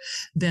living,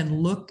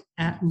 then look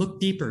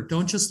deeper.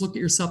 Don't just look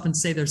at yourself and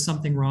say there's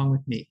something wrong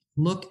with me.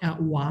 Look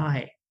at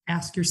why.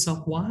 Ask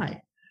yourself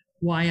why.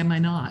 Why am I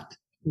not?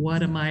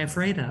 What am I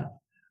afraid of?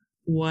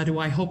 What do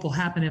I hope will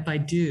happen if I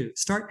do?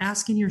 Start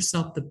asking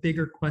yourself the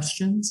bigger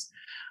questions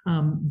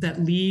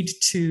that lead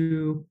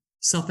to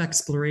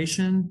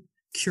self-exploration,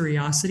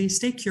 curiosity.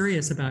 Stay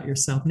curious about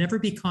yourself. Never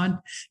be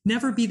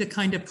the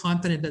kind of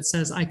confident that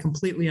says, I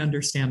completely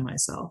understand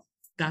myself.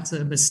 That's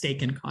a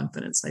mistaken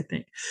confidence, I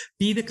think.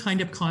 Be the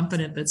kind of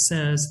confident that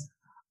says,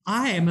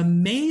 I am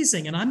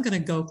amazing and I'm going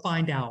to go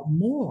find out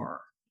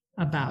more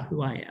about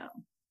who I am.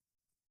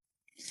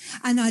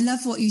 And I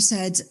love what you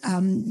said.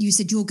 You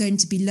said you're going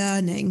to be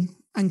learning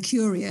and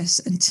curious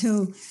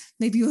until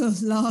maybe your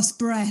last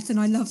breath. And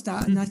I love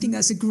that. And I think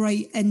that's a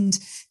great end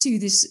to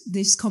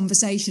this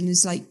conversation,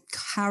 is like,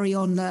 carry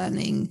on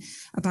learning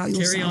about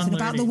yourself and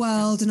about the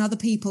world and other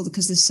people,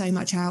 because there's so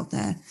much out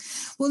there.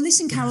 Well,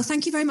 listen, Carol,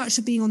 thank you very much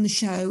for being on the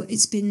show.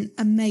 It's been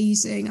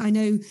amazing. I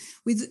know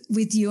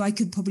with you, I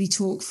could probably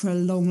talk for a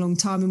long, long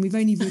time, and we've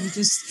only really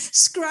just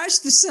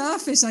scratched the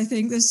surface. I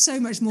think there's so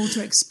much more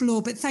to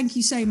explore, but thank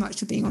you so much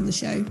for being on the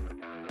show.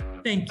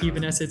 Thank you,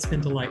 Vanessa. It's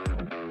been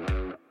delightful.